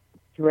felt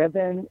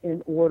driven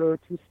in order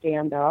to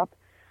stand up.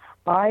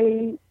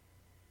 I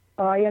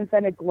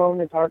invented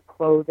glow-in-the-dark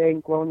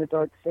clothing,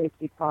 glow-in-the-dark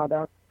safety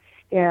products,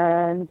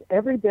 and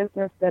every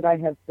business that I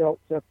have built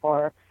so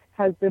far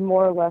has been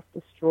more or less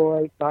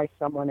destroyed by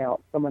someone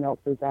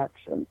else's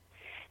actions.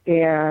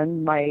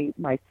 And my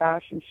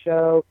fashion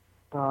show,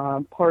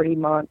 Party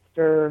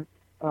Monster,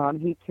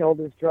 He killed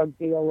his drug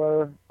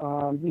dealer.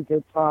 He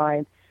did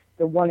time.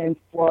 The one in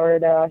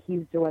Florida,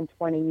 he's doing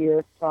 20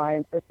 years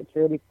time for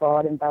security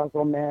fraud,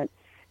 embezzlement.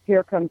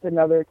 Here comes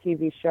another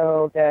TV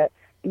show that,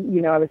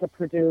 I was a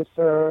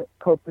producer,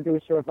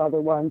 co-producer of other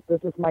ones.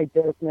 This is my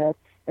business.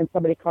 And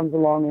somebody comes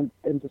along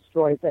and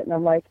destroys it. And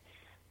I'm like,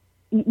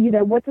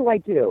 what do I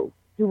do?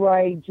 Do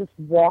I just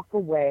walk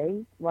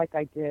away like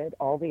I did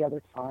all the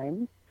other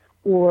times?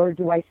 Or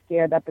do I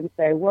stand up and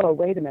say, whoa,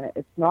 wait a minute,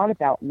 it's not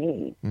about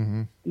me.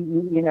 Mm-hmm.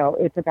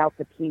 It's about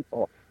the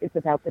people. It's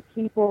about the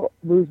people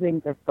losing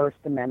their First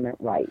Amendment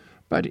rights.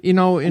 But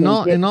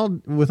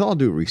with all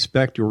due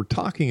respect, we're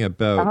talking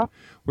about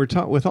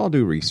with all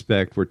due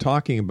respect, we're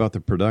talking about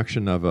the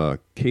production of a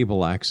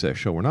cable access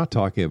show. We're not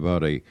talking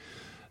about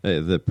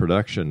the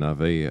production of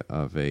a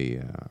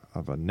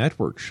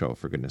network show.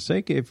 For goodness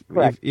sake,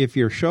 if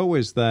your show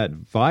is that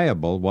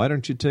viable, why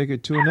don't you take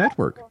it to a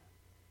network?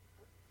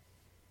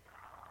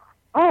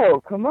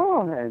 Oh, come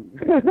on.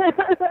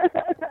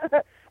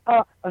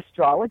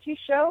 Astrology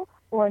show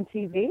on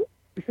TV?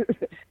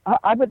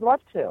 I would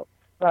love to,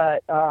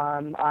 but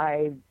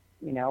I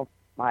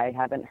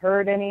haven't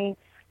heard any.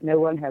 No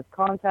one has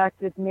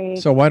contacted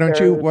me. So why don't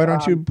you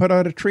put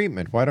out a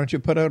treatment? Why don't you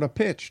put out a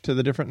pitch to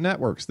the different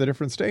networks, the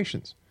different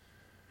stations?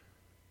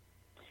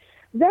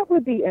 That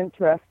would be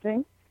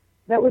interesting.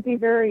 That would be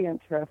very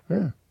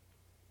interesting.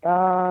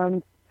 Yeah.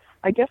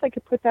 I guess I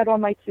could put that on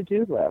my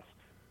to-do list.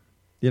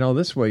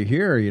 This way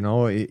here,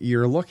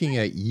 you're looking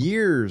at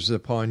years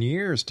upon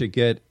years to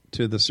get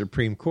to the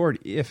Supreme Court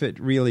if it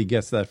really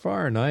gets that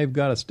far. And I've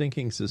got a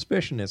stinking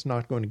suspicion it's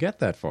not going to get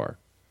that far.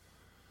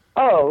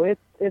 Oh, it's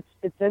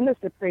in the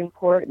Supreme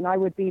Court, and I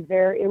would be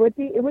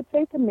it would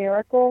take a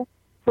miracle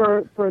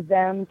for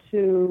them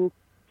to.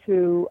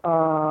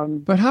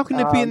 But how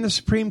can it be in the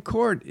Supreme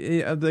Court,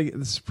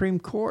 the Supreme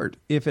Court,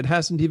 if it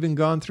hasn't even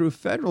gone through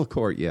federal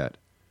court yet?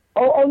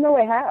 Oh no,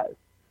 it has.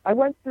 I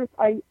went through.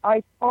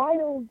 I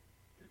filed.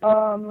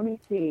 Let me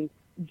see,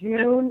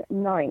 June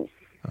 9th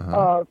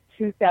of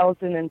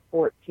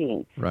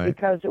 2014, right?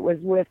 Because it was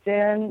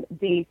within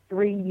the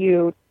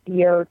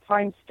 3-year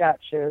time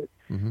statute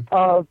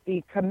of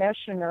the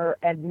commissioner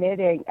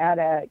admitting at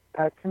a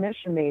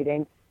commission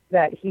meeting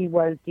that he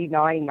was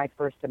denying my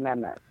First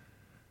Amendment.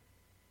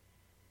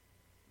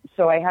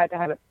 So I had to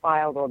have it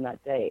filed on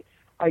that date.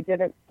 I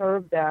didn't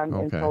serve them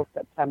until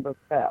September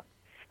 5th.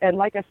 And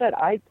like I said,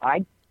 I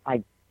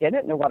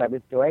didn't know what I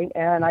was doing,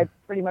 and I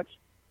pretty much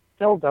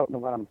still don't know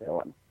what I'm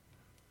doing.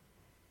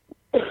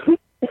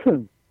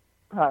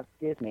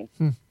 Excuse me.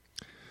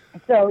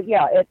 So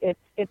yeah,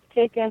 it's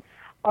taken.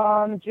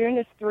 June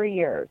is 3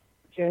 years.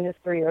 June is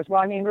 3 years.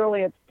 Well, I mean,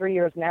 really, it's 3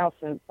 years now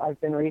since I've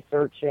been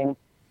researching.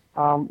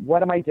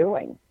 What am I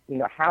doing?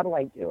 How do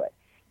I do it?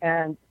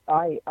 And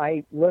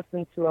I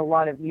listened to a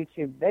lot of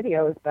YouTube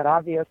videos, but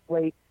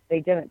obviously they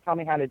didn't tell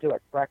me how to do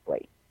it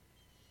correctly.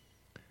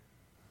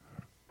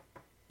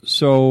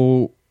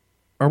 So,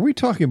 are we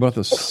talking about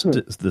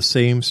the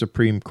same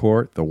Supreme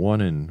Court, the one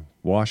in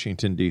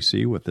Washington,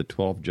 D.C., with the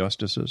 12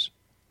 justices?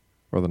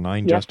 Or the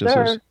 9 justices?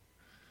 Sir.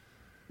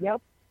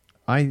 Yep.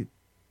 I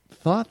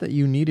thought that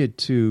you needed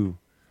to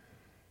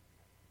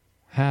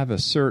have a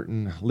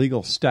certain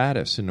legal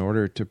status in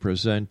order to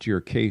present your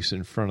case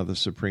in front of the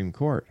Supreme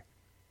Court.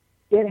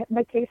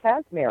 My case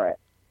has merit.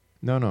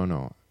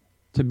 No.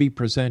 To be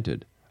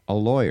presented, a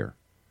lawyer.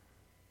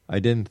 I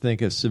didn't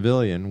think a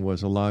civilian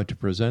was allowed to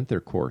present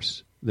their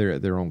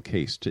own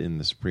case in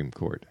the Supreme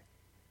Court.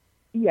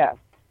 Yes.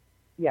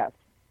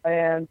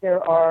 And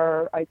there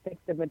are, I think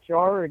the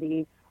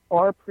majority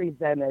are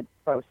presented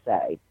pro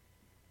se.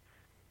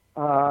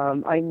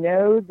 I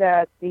know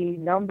that the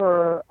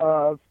number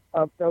of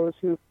those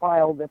who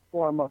filed the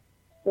forma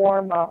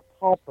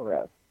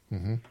pauperis.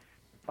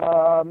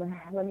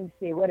 Let me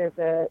see, what is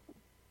it?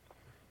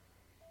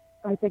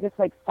 I think it's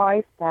like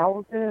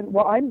 5,000.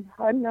 Well,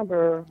 I'm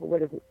number,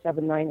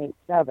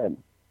 7987.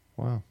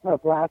 Wow.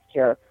 Of last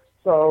year.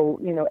 So,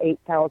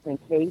 8,000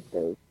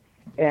 cases.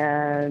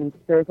 And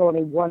there's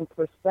only 1%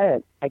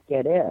 that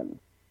get in.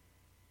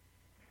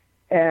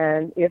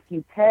 And if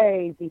you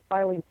pay the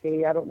filing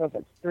fee, I don't know if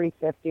it's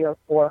 $350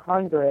 or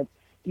 $400,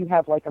 you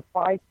have like a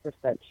 5%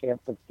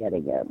 chance of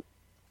getting in.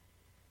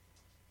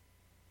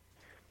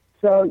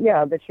 So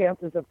yeah, the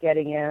chances of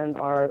getting in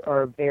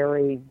are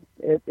very.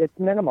 It's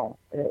minimal.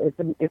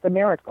 It's a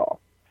miracle,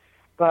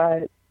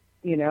 but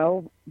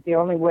the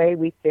only way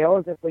we fail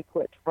is if we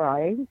quit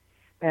trying.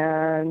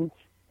 And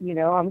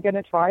I'm going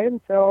to try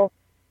until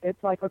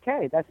it's like,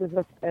 okay, that's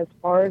as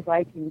far as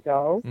I can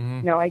go.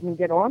 Now I can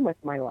get on with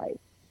my life.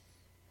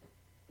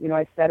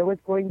 I said I was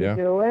going to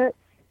do it,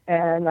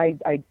 and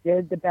I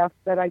did the best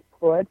that I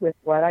could with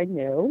what I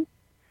knew.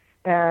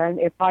 And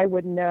if I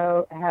would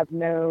have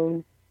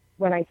known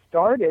when I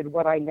started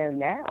what I know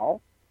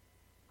now,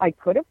 I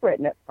could have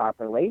written it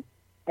properly,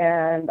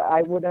 and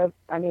I would have.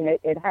 I mean,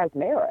 it has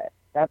merit.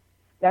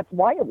 That's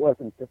why it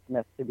wasn't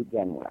dismissed to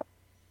begin with.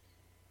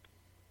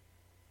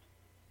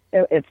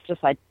 It's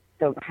just I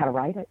don't know how to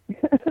write it.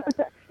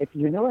 If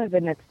you know of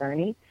an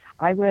attorney,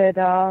 I would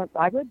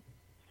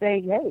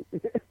say, hey,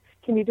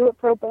 Can you do it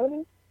pro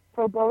bono?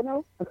 Pro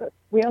bono?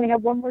 We only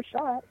have one more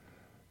shot.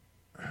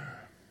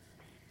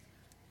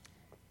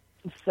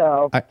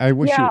 So I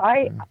wish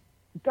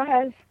go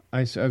ahead.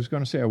 I was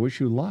going to say I wish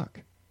you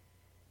luck.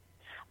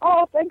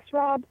 Oh, thanks,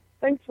 Rob.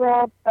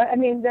 I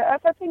mean,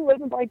 that's the thing,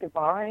 living by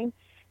design,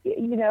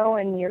 you know,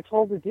 and you're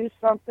told to do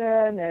something,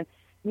 and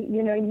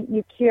you know,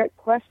 you can't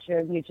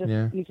question. You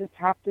just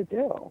have to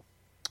do.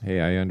 Hey,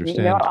 I understand.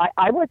 You know,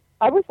 I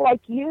was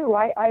like you.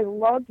 I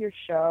love your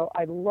show.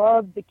 I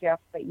love the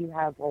guests that you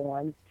have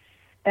on,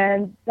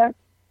 and that's,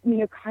 you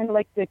know, kind of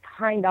like the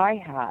kind I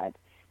had.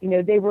 You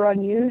know, they were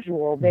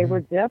unusual. They were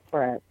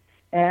different,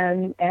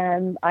 and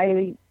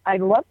I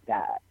love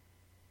that.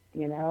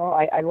 You know,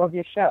 I love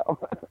your show.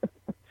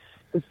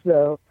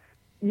 So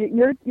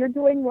you're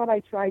doing what I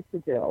tried to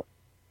do,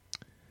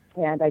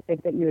 and I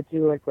think that you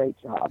do a great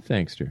job.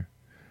 Thanks, dear.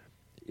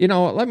 You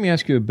know, let me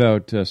ask you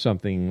about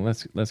something.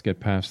 Let's get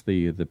past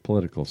the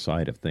political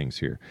side of things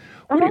here.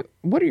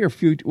 What are your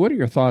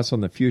thoughts on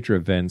the future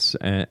events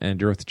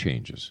and Earth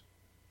changes?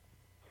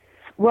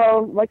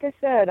 Well, like I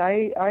said,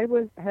 I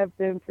have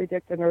been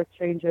predicting Earth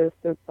changes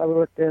since I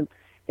worked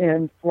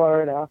in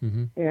Florida,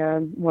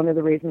 and one of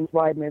the reasons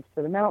why I moved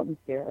to the mountains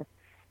here.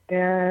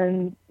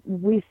 And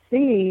we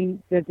see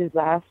the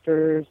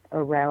disasters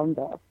around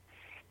us.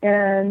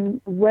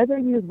 And whether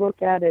you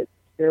look at it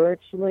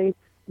spiritually,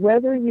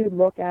 whether you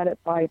look at it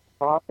by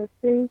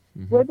prophecy,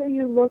 whether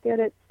you look at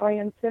it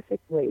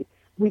scientifically,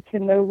 we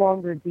can no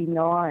longer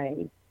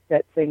deny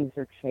that things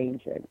are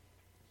changing.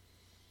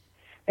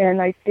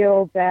 And I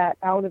feel that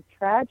out of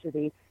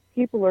tragedy,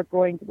 people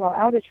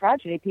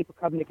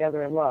come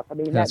together in love. I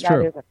mean, that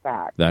is a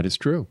fact. That is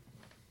true.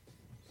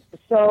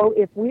 So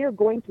if we are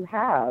going to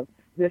have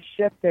this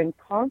shift in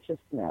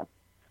consciousness,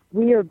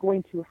 we are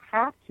going to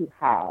have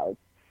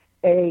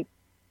a,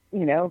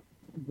 you know,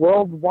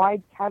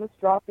 worldwide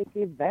catastrophic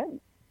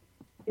event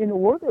in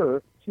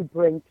order to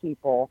bring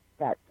people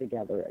back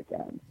together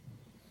again.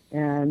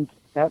 And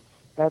that's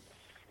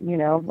you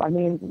know, I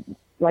mean,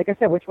 like I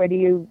said, which way do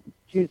you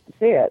choose to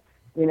see it?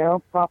 You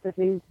know,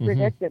 prophecies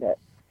predicted it.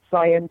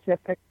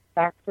 Scientific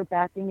facts are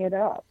backing it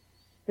up.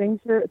 Things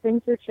are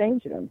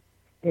changing,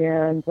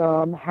 and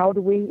how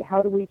do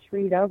we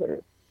treat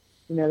others?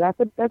 You know, that's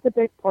a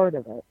big part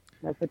of it.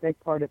 That's a big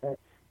part of it.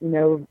 You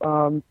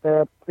know,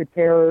 the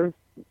preparers,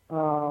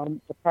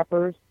 the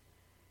preppers.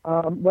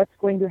 What's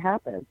going to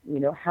happen? You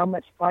know, how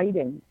much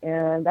fighting,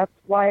 and that's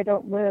why I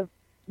don't live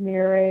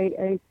near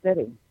a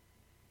city.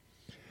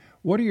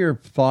 What are your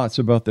thoughts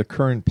about the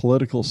current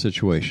political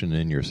situation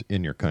in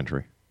your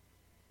country?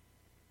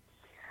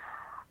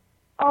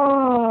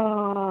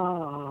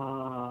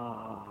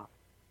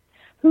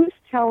 Who's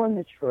telling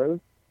the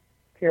truth?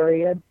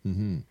 Period.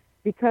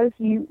 Because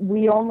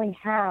we only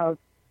have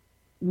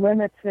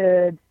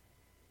limited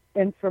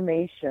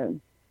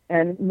information,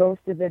 and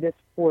most of it is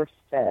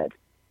force-fed,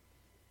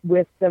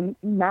 with the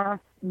mass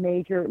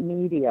major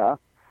media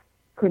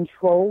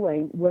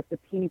controlling what the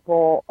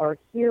people are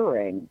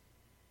hearing.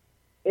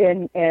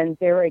 And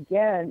there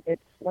again,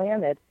 it's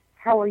slanted.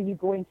 How are you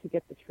going to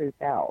get the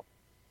truth out?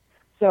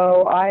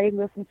 So I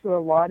listen to a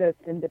lot of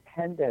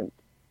independents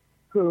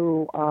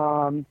who,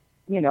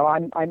 you know,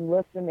 I'm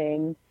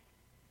listening,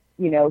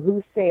 you know,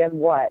 who's saying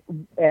what,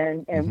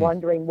 and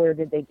wondering where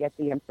did they get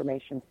the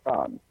information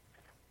from.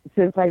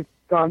 Since I've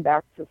gone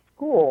back to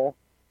school,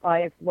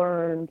 I've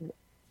learned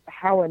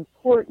how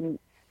important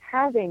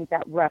having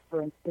that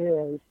reference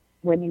is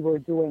when you were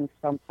doing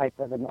some type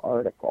of an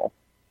article.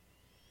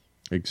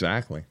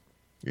 Exactly.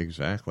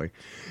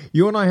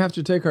 You and I have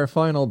to take our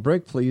final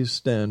break. Please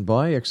stand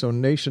by. X-Zone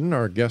Nation,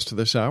 our guest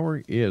this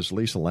hour is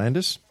Lisa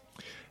Landis,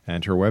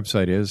 and her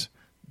website is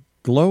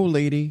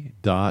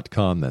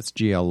glowlady.com. That's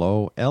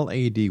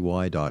glolady.com,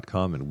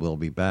 and we'll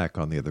be back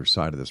on the other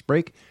side of this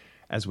break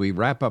as we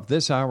wrap up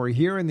this hour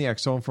here in the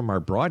X-Zone from our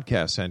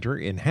broadcast center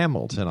in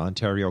Hamilton,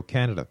 Ontario,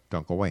 Canada.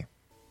 Don't go away.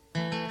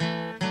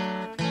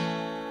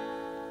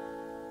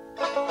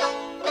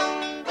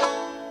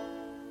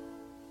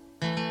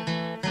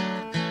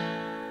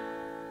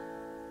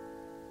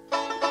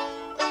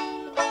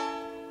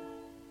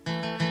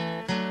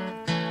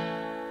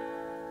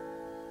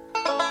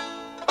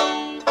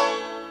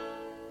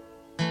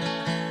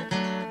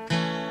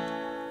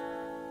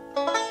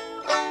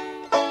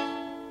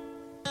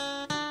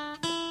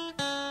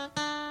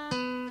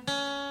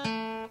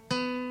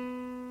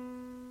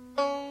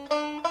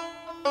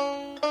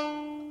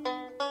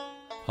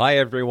 Hi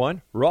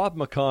everyone, Rob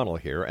McConnell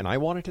here, and I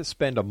wanted to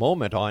spend a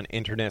moment on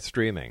internet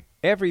streaming.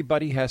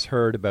 Everybody has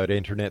heard about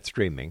internet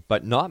streaming,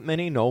 but not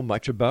many know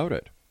much about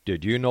it.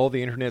 Did you know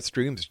the internet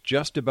streams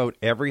just about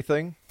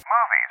everything?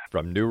 Movies.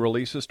 From new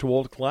releases to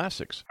old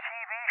classics. TV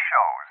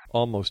shows.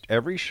 Almost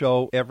every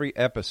show, every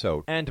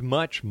episode, and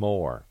much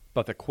more.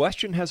 But the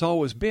question has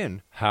always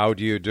been, how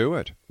do you do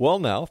it? Well,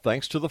 now,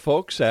 thanks to the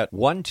folks at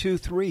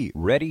 123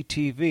 Ready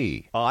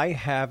TV, I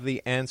have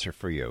the answer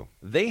for you.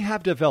 They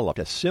have developed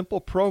a simple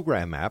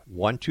program app,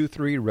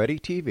 123 Ready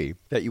TV,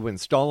 that you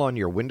install on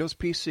your Windows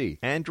PC,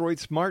 Android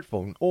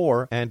smartphone,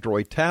 or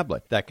Android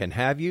tablet that can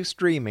have you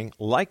streaming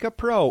like a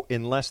pro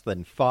in less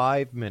than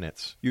 5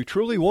 minutes. You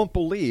truly won't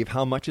believe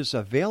how much is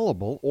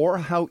available or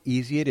how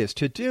easy it is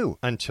to do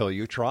until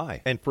you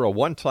try. And for a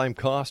one-time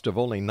cost of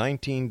only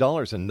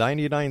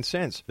 $19.99,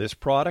 this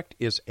product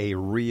is a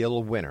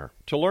real winner.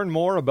 To learn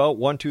more about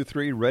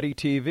 123 Ready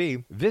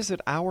TV, visit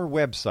our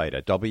website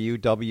at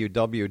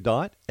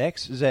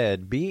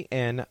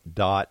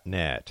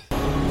www.xzbn.net.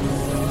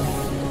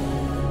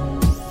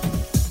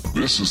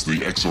 This is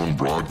the X-Zone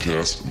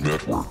Broadcast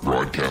Network,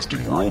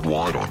 broadcasting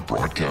worldwide on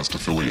broadcast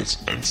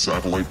affiliates and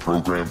satellite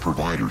program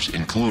providers,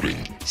 including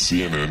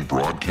CNN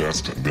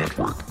Broadcast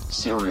Network,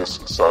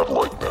 Sirius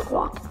Satellite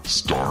Network,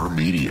 Star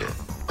Media,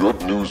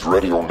 Good News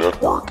Radio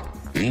Network,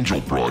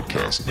 Angel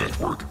Broadcast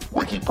Network,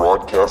 Wiki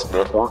Broadcast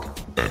Network,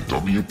 and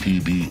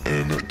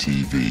WPBN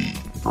TV.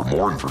 For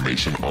more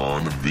information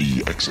on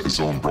the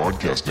X-Zone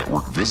Broadcast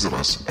Network, visit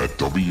us at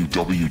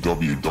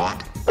www.xzbn.net.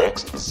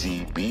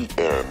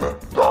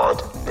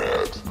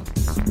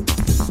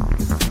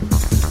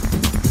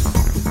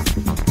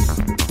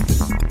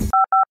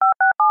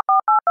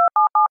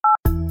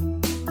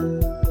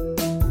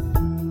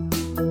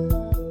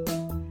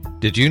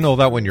 Did you know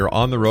that when you're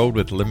on the road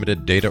with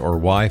limited data or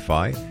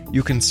Wi-Fi,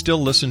 you can still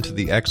listen to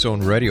the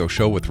X-Zone Radio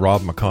Show with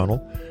Rob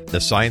McConnell, The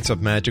Science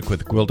of Magic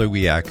with Gwilda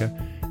Wiyaka,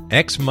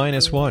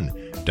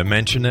 X-1,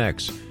 Dimension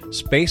X,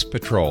 Space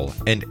Patrol,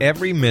 and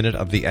every minute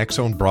of the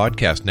X-Zone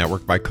Broadcast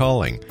Network by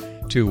calling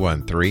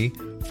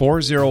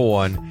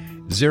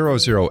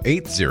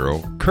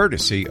 213-401-0080,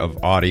 courtesy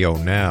of Audio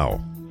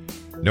Now.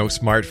 No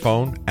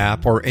smartphone,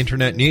 app, or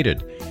internet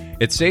needed.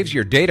 It saves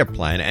your data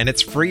plan, and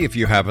it's free if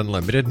you have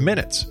unlimited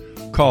minutes.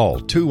 Call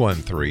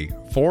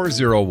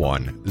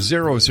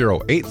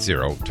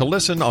 213-401-0080 to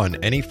listen on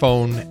any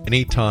phone,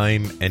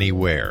 anytime,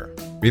 anywhere.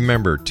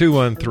 Remember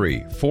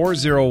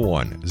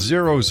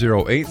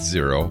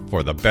 213-401-0080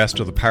 for the best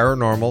of the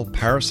paranormal,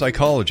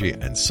 parapsychology,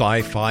 and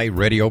sci-fi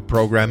radio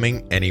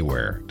programming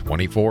anywhere,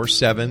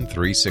 24/7,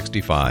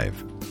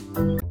 365.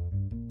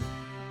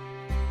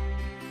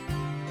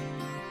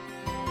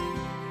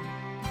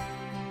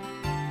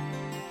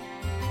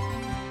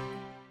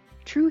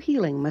 True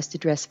healing must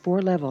address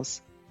 4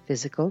 levels: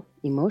 physical,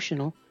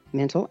 emotional,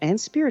 mental,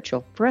 and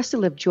spiritual, for us to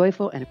live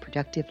joyful and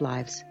productive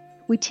lives.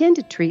 We tend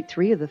to treat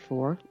 3 of the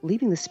 4,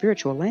 leaving the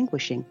spiritual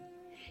languishing.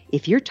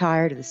 If you're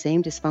tired of the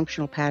same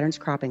dysfunctional patterns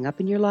cropping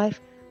up in your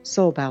life,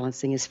 Soul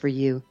Balancing is for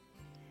you.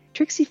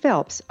 Trixie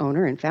Phelps,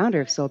 owner and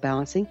founder of Soul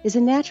Balancing, is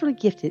a naturally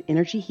gifted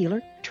energy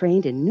healer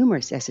trained in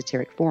numerous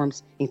esoteric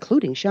forms,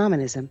 including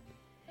shamanism.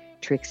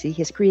 Trixie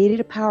has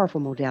created a powerful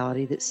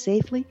modality that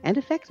safely and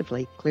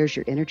effectively clears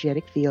your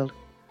energetic field.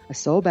 A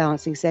soul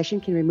balancing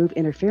session can remove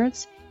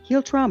interference,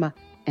 heal trauma,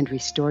 and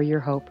restore your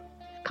hope.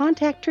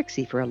 Contact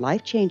Trixie for a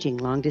life-changing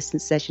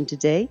long-distance session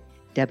today.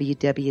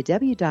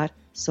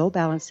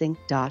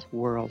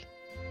 www.soulbalancing.world.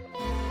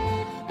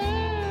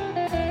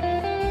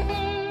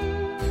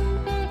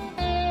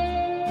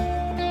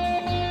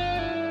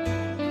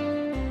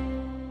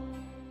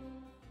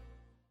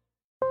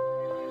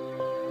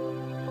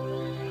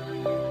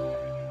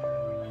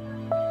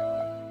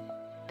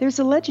 There's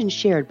a legend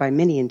shared by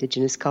many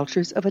indigenous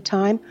cultures of a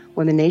time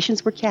when the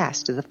nations were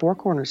cast to the 4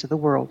 corners of the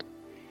world.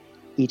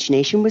 Each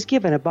nation was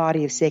given a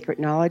body of sacred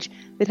knowledge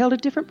that held a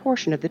different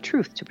portion of the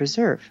truth to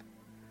preserve.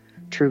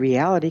 True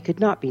reality could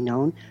not be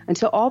known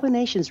until all the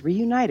nations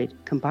reunited,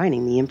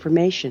 combining the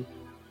information.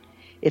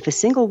 If a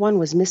single one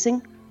was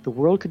missing, the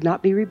world could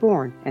not be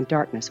reborn and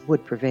darkness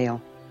would prevail.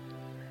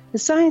 The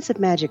Science of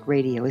Magic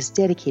Radio is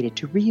dedicated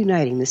to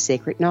reuniting this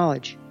sacred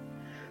knowledge.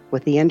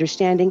 With the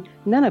understanding,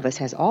 none of us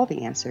has all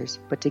the answers,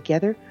 but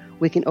together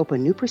we can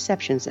open new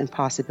perceptions and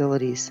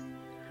possibilities.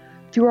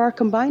 Through our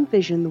combined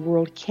vision, the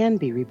world can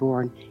be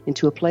reborn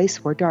into a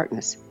place where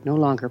darkness no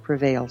longer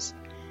prevails.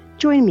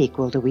 Join me,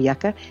 Gwilda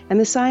Wiyaka, and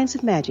the Science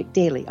of Magic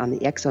daily on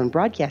the X-Zone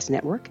Broadcast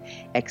Network,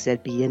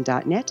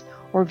 xzbn.net,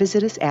 or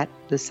visit us at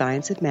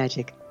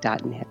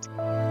thescienceofmagic.net.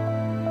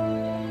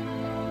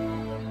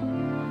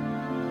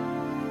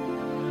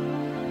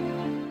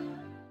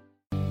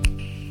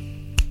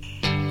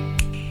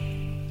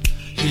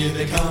 Here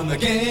they come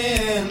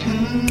again,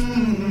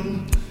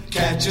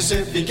 catch us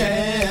if you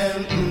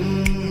can,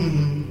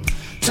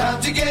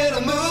 time to get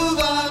a move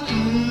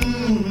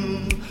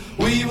on,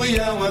 we were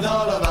young with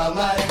all of our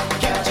might,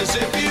 catch us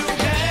if you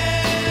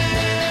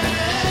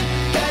can,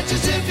 catch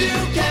us if you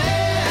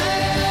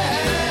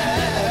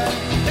can,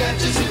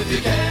 catch us if you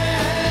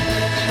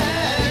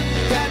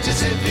can, catch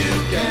us if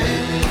you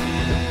can.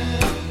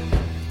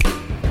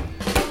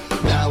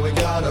 Now we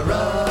gotta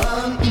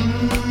run,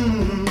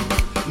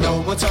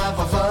 no more time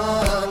for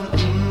fun.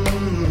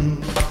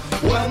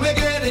 When we're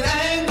getting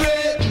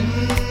angry,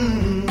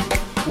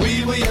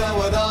 we will yell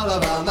with all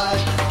of our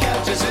might.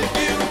 Catch us if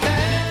you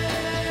can.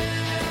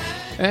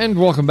 And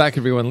welcome back,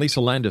 everyone.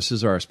 Lisa Landis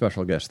is our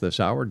special guest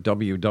this hour,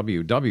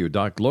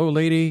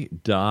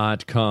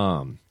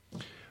 www.glowlady.com.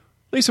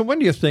 Lisa, when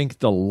do you think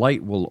the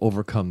light will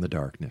overcome the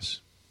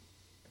darkness?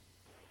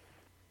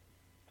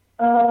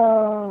 When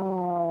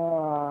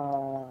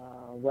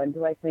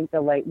do I think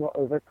the light will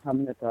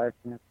overcome the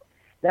darkness?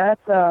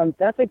 That's a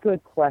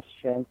good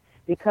question,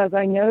 because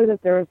I know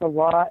that there's a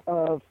lot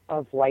of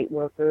light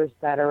workers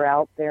that are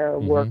out there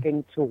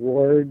working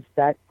towards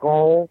that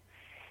goal.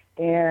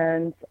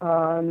 And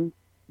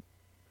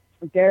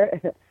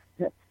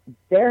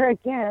there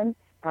again,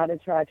 out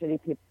of tragedy,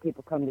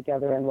 people come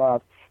together in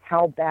love.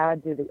 How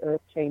bad do the earth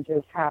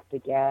changes have to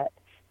get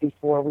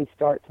before we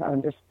start to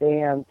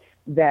understand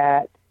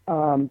that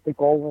the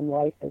goal in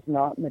life is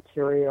not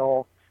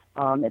material,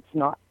 it's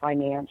not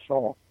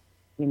financial.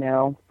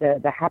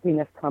 The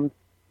happiness comes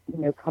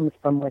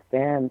from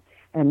within,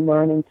 and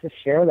learning to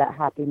share that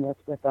happiness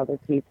with other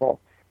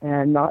people,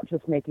 and not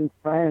just making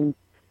friends,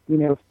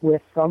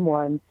 with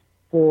someone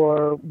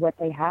for what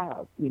they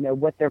have,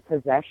 what their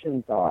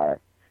possessions are,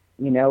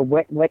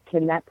 what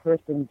can that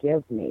person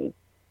give me,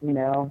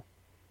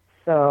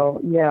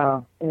 So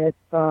yeah, it's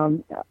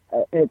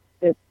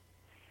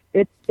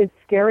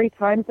scary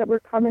times that we're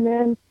coming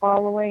in,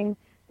 following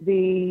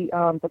the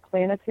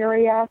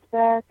planetary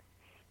aspect,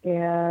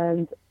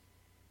 and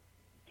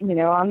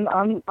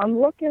I'm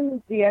looking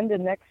at the end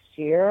of next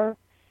year.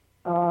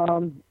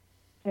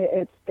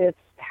 It's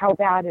how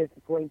bad is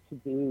it going to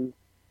be,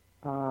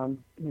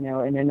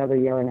 in another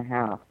year and a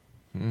half.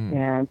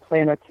 And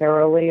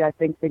planetarily, I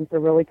think things are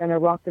really going to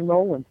rock and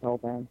roll until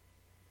then.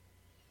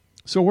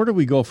 So where do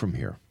we go from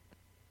here?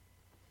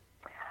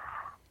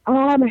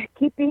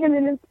 Keep being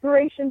an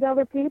inspiration to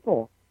other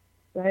people.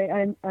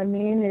 I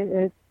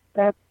mean,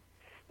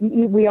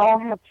 we all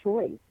have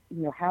choice.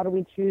 How do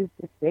we choose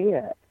to see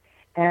it?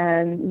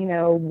 And,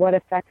 what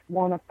affects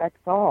one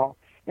affects all.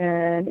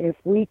 And if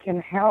we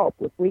can help,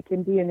 if we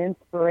can be an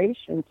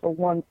inspiration to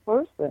one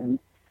person,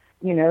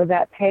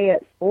 that pay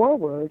it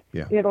forward,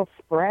 it'll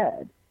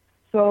spread.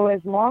 So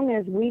as long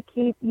as we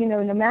keep,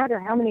 no matter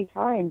how many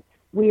times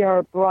we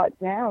are brought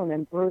down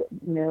and,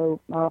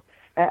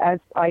 as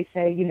I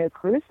say,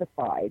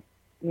 crucified,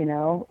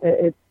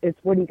 it's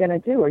what are you going to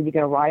do? Are you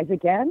going to rise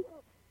again?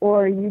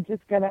 Or are you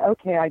just going to,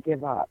 okay, I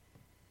give up?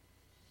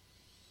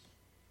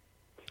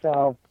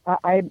 So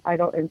I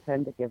don't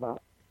intend to give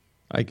up.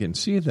 I can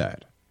see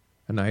that,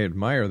 and I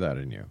admire that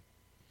in you.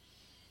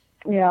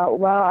 Yeah,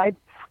 well, I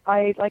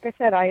like I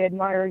said, I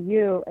admire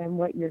you and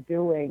what you're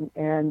doing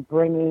and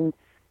bringing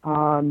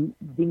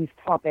these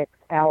topics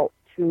out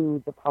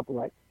to the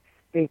public,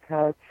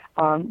 because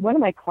one of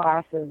my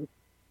classes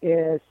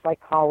is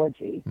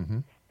psychology,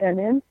 and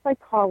in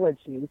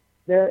psychology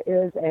there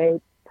is a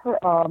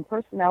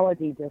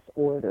personality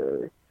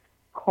disorder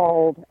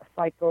called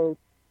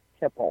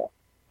psychotypal.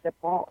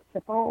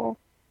 Psychotypal.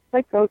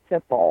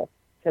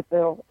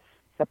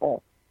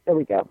 There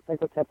we go.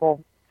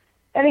 Psychotypal.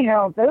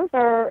 Anyhow, those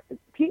are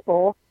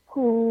people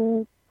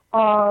who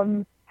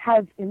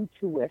have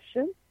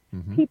intuition,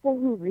 people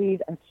who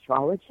read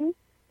astrology,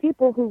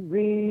 people who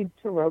read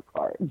tarot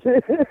cards.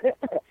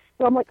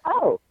 So I'm like,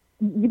 oh,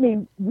 you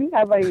mean we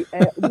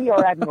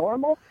are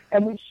abnormal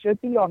and we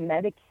should be on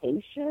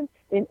medication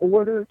in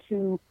order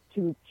to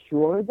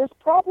cure this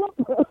problem?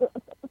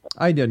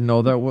 I didn't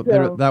know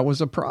that was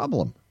a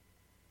problem.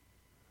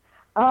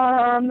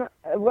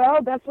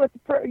 Well, that's what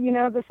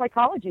the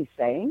psychology's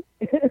saying.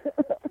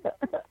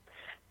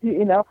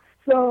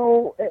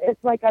 So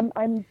it's like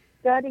I'm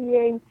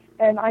studying,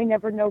 and I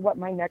never know what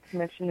my next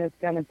mission is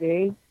going to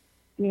be.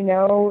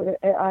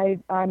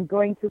 I'm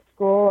going to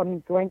school.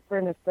 I'm going for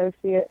an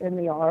associate in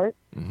the arts.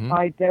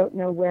 I don't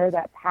know where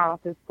that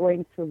path is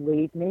going to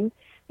lead me.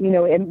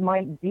 It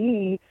might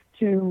be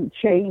to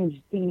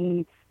change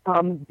the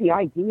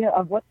idea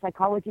of what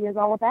psychology is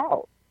all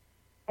about.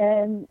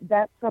 And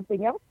that's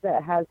something else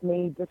that has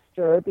me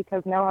disturbed,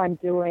 because now I'm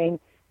doing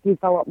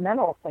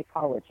developmental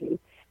psychology,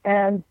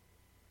 and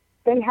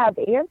they have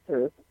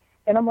answers.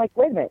 And I'm like,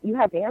 wait a minute, you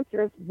have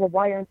answers. Well,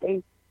 why aren't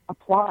they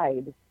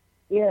applied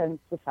in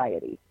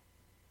society?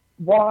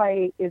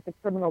 Why is the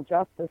criminal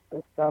justice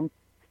system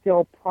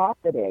still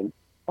profiting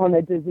on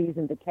the disease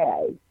and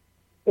decay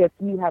if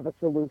you have a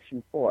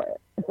solution for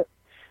it?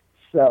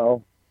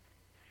 So,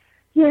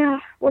 yeah,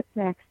 what's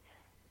next?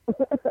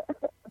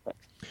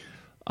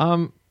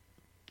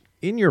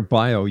 In your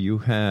bio, you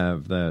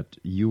have that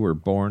you were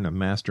born a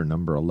master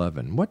number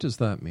 11. What does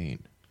that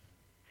mean?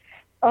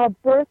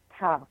 Birth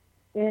path.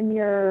 When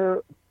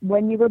you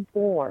were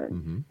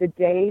born, the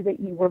day that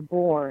you were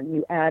born,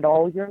 you add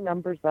all your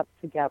numbers up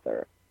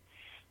together,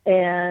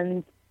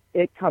 and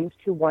it comes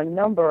to one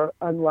number,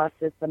 unless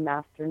it's a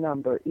master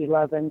number,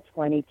 11,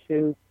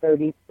 22,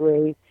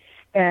 33,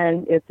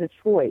 and it's a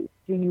choice.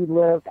 Do you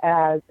live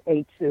as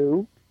a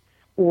 2,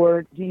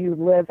 or do you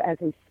live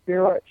as a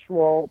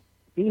spiritual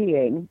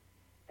being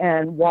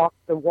and walk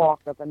the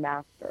walk of a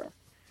master?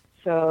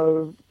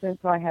 So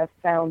since I have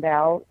found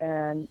out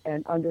and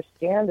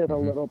understand it a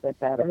little bit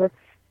better,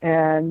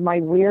 and my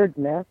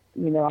weirdness,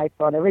 I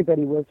thought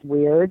everybody was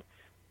weird,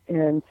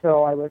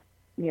 until I was,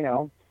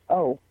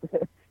 oh,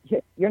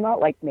 you're not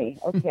like me.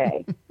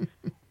 Okay.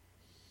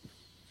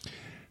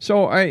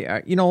 So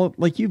I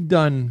like you've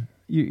done,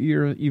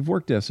 you've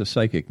worked as a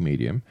psychic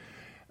medium.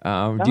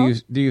 Do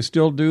you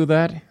still do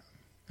that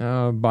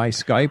by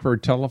Skype or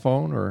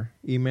telephone or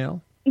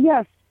email?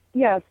 Yes.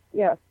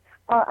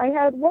 I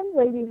had one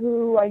lady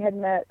who I had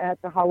met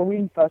at the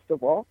Halloween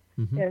festival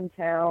in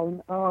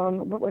town.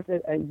 What was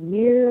it?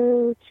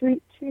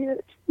 Two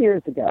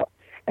years ago,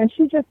 and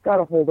she just got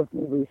a hold of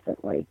me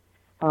recently,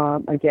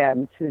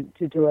 again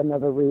to do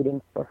another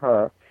reading for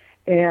her.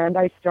 And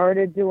I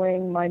started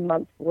doing my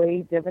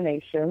monthly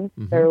divinations.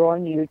 They're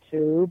on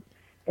YouTube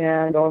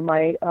and on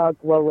my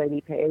Glow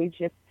Lady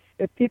page.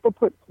 If people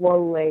put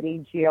Glow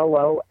Lady,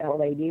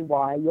 GLOLADY,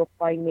 you'll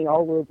find me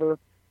all over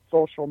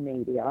social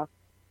media.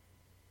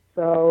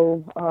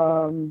 So,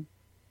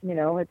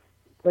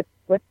 it's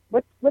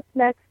what's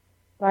next?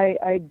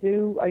 I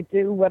do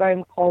what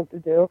I'm called to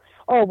do.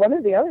 Oh, one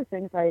of the other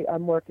things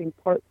I'm working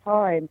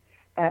part-time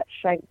at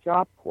Shank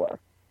Job Corps.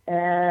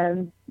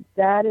 And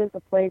that is a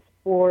place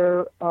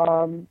for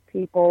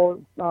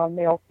people,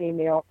 male,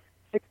 female,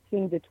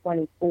 16 to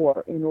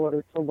 24, in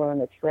order to learn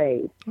a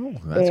trade. Oh,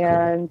 that's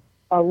and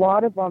cool. A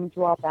lot of them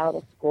drop out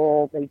of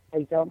school.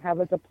 They don't have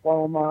a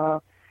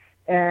diploma.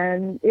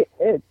 And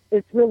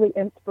it's really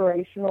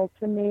inspirational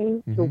to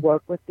me to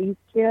work with these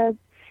kids.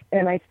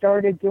 And I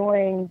started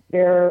doing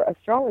their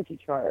astrology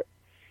chart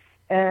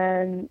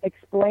and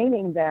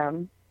explaining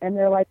them. And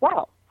they're like,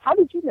 wow, how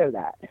did you know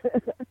that?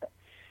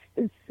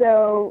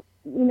 So,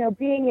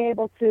 being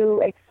able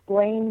to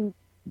explain,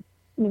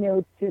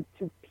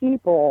 to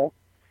people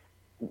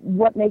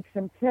what makes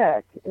them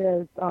tick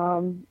is,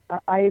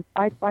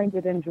 I find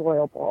it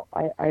enjoyable.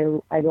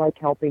 I like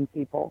helping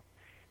people.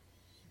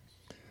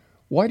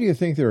 Why do you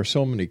think there are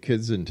so many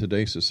kids in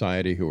today's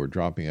society who are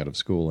dropping out of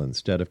school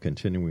instead of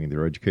continuing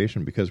their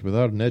education? Because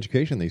without an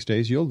education these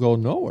days, you'll go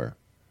nowhere.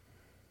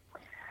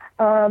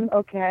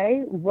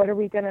 Okay, what are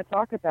we going to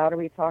talk about? Are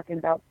we talking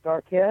about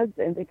star kids,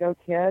 indigo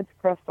kids,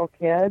 crystal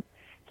kids?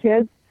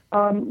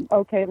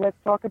 Okay, let's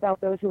talk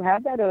about those who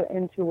have that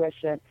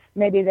intuition.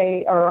 Maybe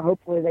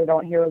hopefully they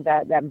don't hear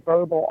that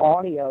verbal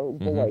audio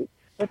voice,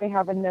 but they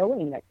have a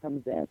knowing that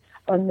comes in.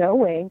 A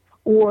knowing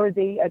or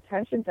the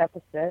attention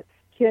deficit.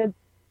 Kids,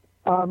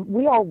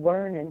 we all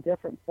learn in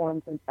different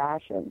forms and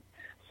fashions.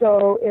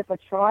 So if a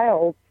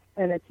child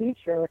and a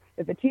teacher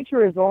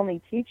is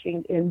only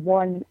teaching in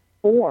one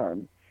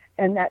form,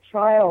 and that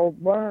child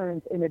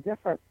learns in a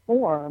different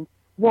form,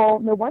 well,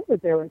 no wonder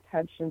their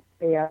attention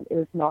span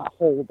is not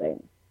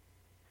holding.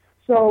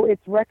 So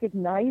it's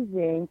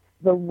recognizing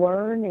the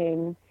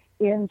learning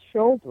in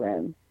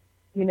children,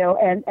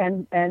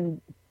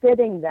 and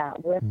fitting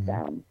that with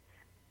them,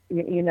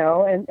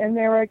 and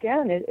there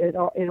again, it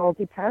all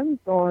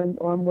depends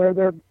on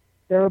where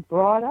they're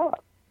brought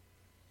up.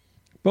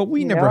 But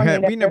we never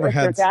had.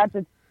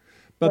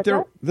 But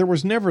there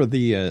was never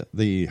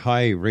the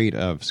high rate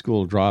of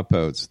school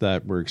dropouts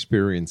that we're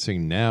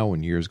experiencing now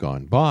in years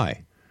gone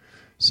by.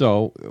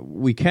 So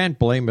we can't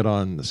blame it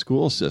on the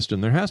school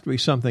system. There has to be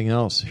something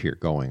else here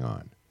going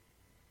on.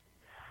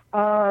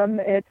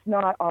 It's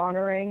not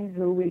honoring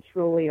who we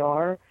truly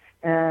are,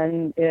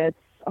 and it's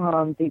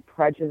the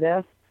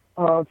prejudice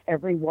of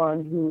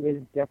everyone who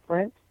is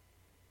different.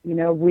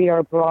 We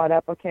are brought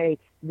up, okay,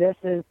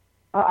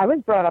 I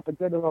was brought up a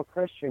good little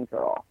Christian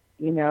girl.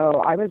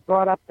 I was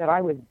brought up that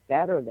I was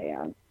better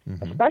than,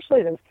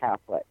 especially those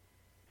Catholics.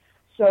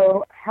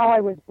 So how I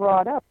was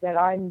brought up that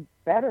I'm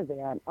better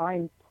than,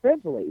 I'm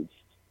privileged.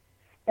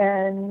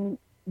 And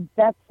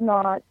that's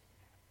not,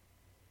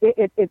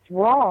 it's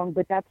wrong,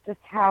 but that's just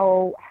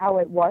how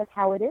it was,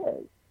 how it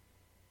is.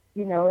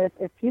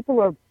 If people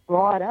are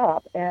brought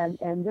up and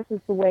this is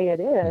the way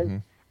it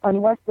is,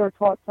 unless they're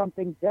taught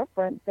something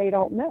different, they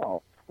don't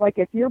know. Like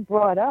if you're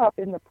brought up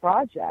in the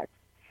projects,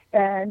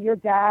 and your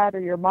dad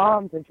or your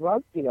mom's a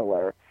drug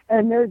dealer,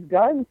 and there's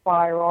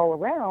gunfire all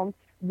around,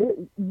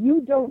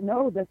 you don't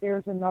know that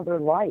there's another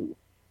life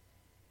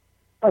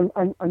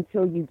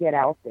until you get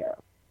out there,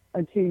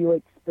 until you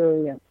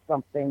experience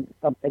something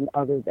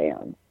other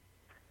than.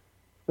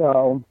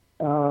 So,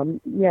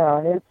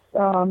 it's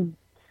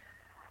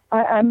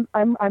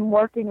I'm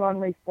working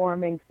on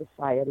reforming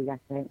society, I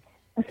think.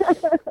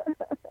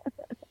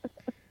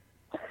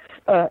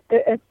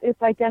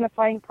 It's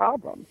identifying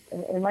problems.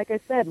 And like I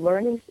said,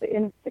 learning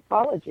in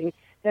psychology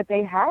that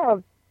they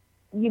have,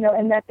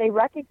 and that they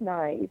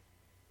recognize,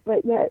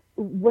 but yet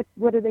what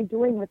are they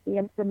doing with the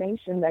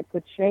information that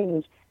could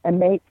change and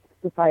make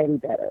society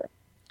better?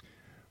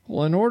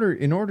 Well, in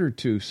order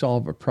to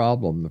solve a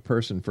problem, the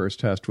person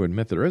first has to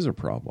admit there is a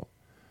problem.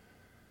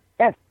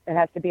 Yes, it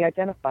has to be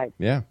identified.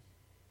 Yeah.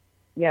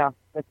 Yeah,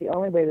 that's the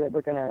only way that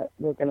we're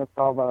gonna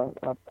solve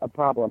a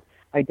problem,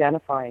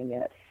 identifying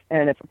it.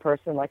 And if a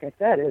person, like I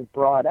said, is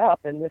brought up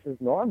and this is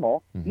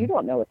normal, you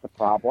don't know it's a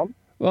problem.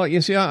 Well,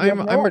 you see, I'm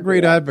a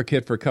great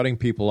advocate for cutting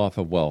people off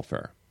of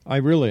welfare. I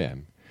really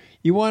am.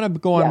 You want to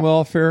go on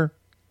welfare?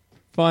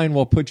 Fine,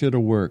 we'll put you to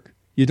work.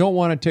 You don't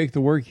want to take the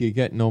work, you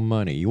get no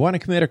money. You want to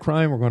commit a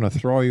crime, we're going to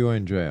throw you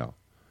in jail.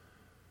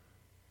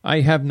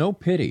 I have no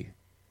pity.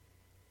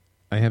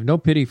 I have no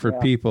pity for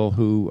people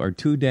who are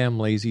too damn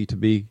lazy to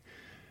be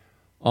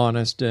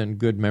honest and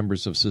good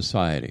members of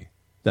society,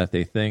 that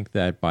they think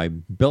that by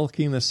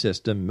milking the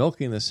system,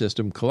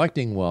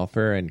 collecting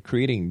welfare, and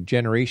creating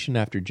generation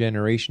after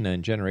generation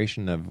and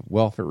generation of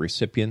welfare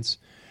recipients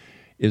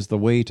is the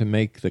way to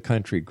make the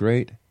country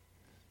great.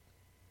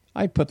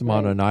 I'd put them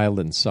on an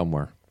island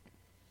somewhere.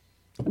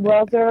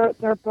 Well,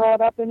 they're brought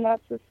up in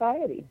that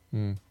society.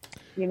 You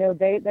know,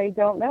 they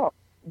don't know.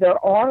 There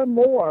are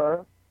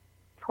more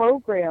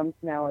programs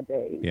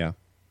nowadays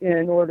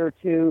in order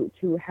to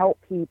help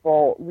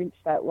people reach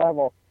that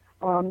level.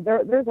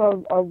 There's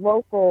a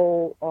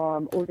local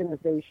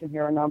organization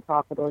here, a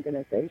nonprofit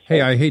organization.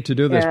 Hey, I hate to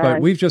do this,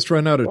 but we've just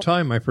run out of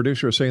time. My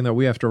producer is saying that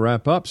we have to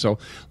wrap up. So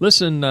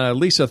listen,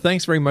 Lisa,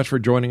 thanks very much for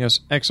joining us.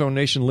 Exxon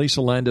Nation,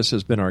 Lisa Landis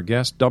has been our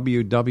guest,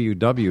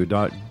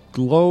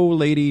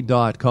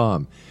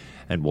 www.glowlady.com.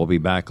 And we'll be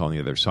back on the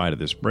other side of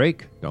this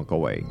break. Don't go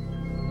away.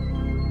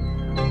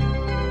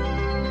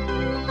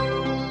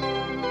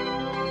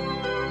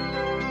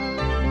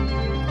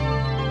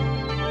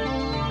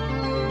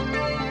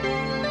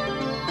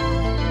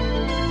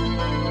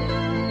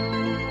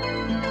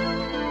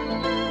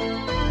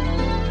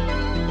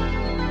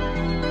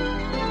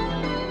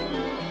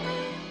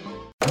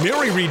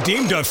 Mary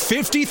redeemed a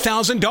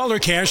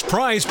 $50,000 cash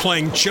prize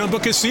playing Chumba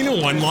Casino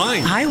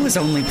online. I was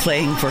only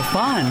playing for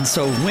fun,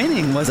 so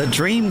winning was a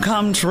dream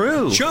come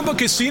true. Chumba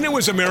Casino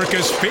is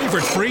America's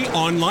favorite free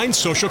online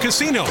social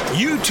casino.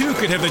 You too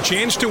could have the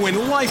chance to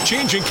win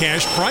life-changing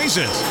cash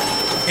prizes.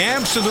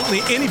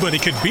 Absolutely anybody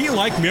could be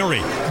like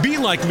Mary. Be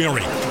like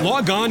Mary.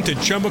 Log on to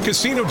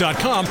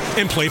ChumbaCasino.com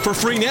and play for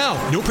free now.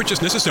 No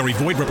purchase necessary.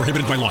 Void where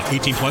prohibited by law.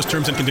 18 plus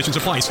terms and conditions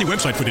apply. See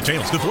website for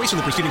details. The voice in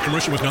the preceding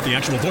commercial was not the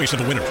actual voice of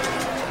the winner.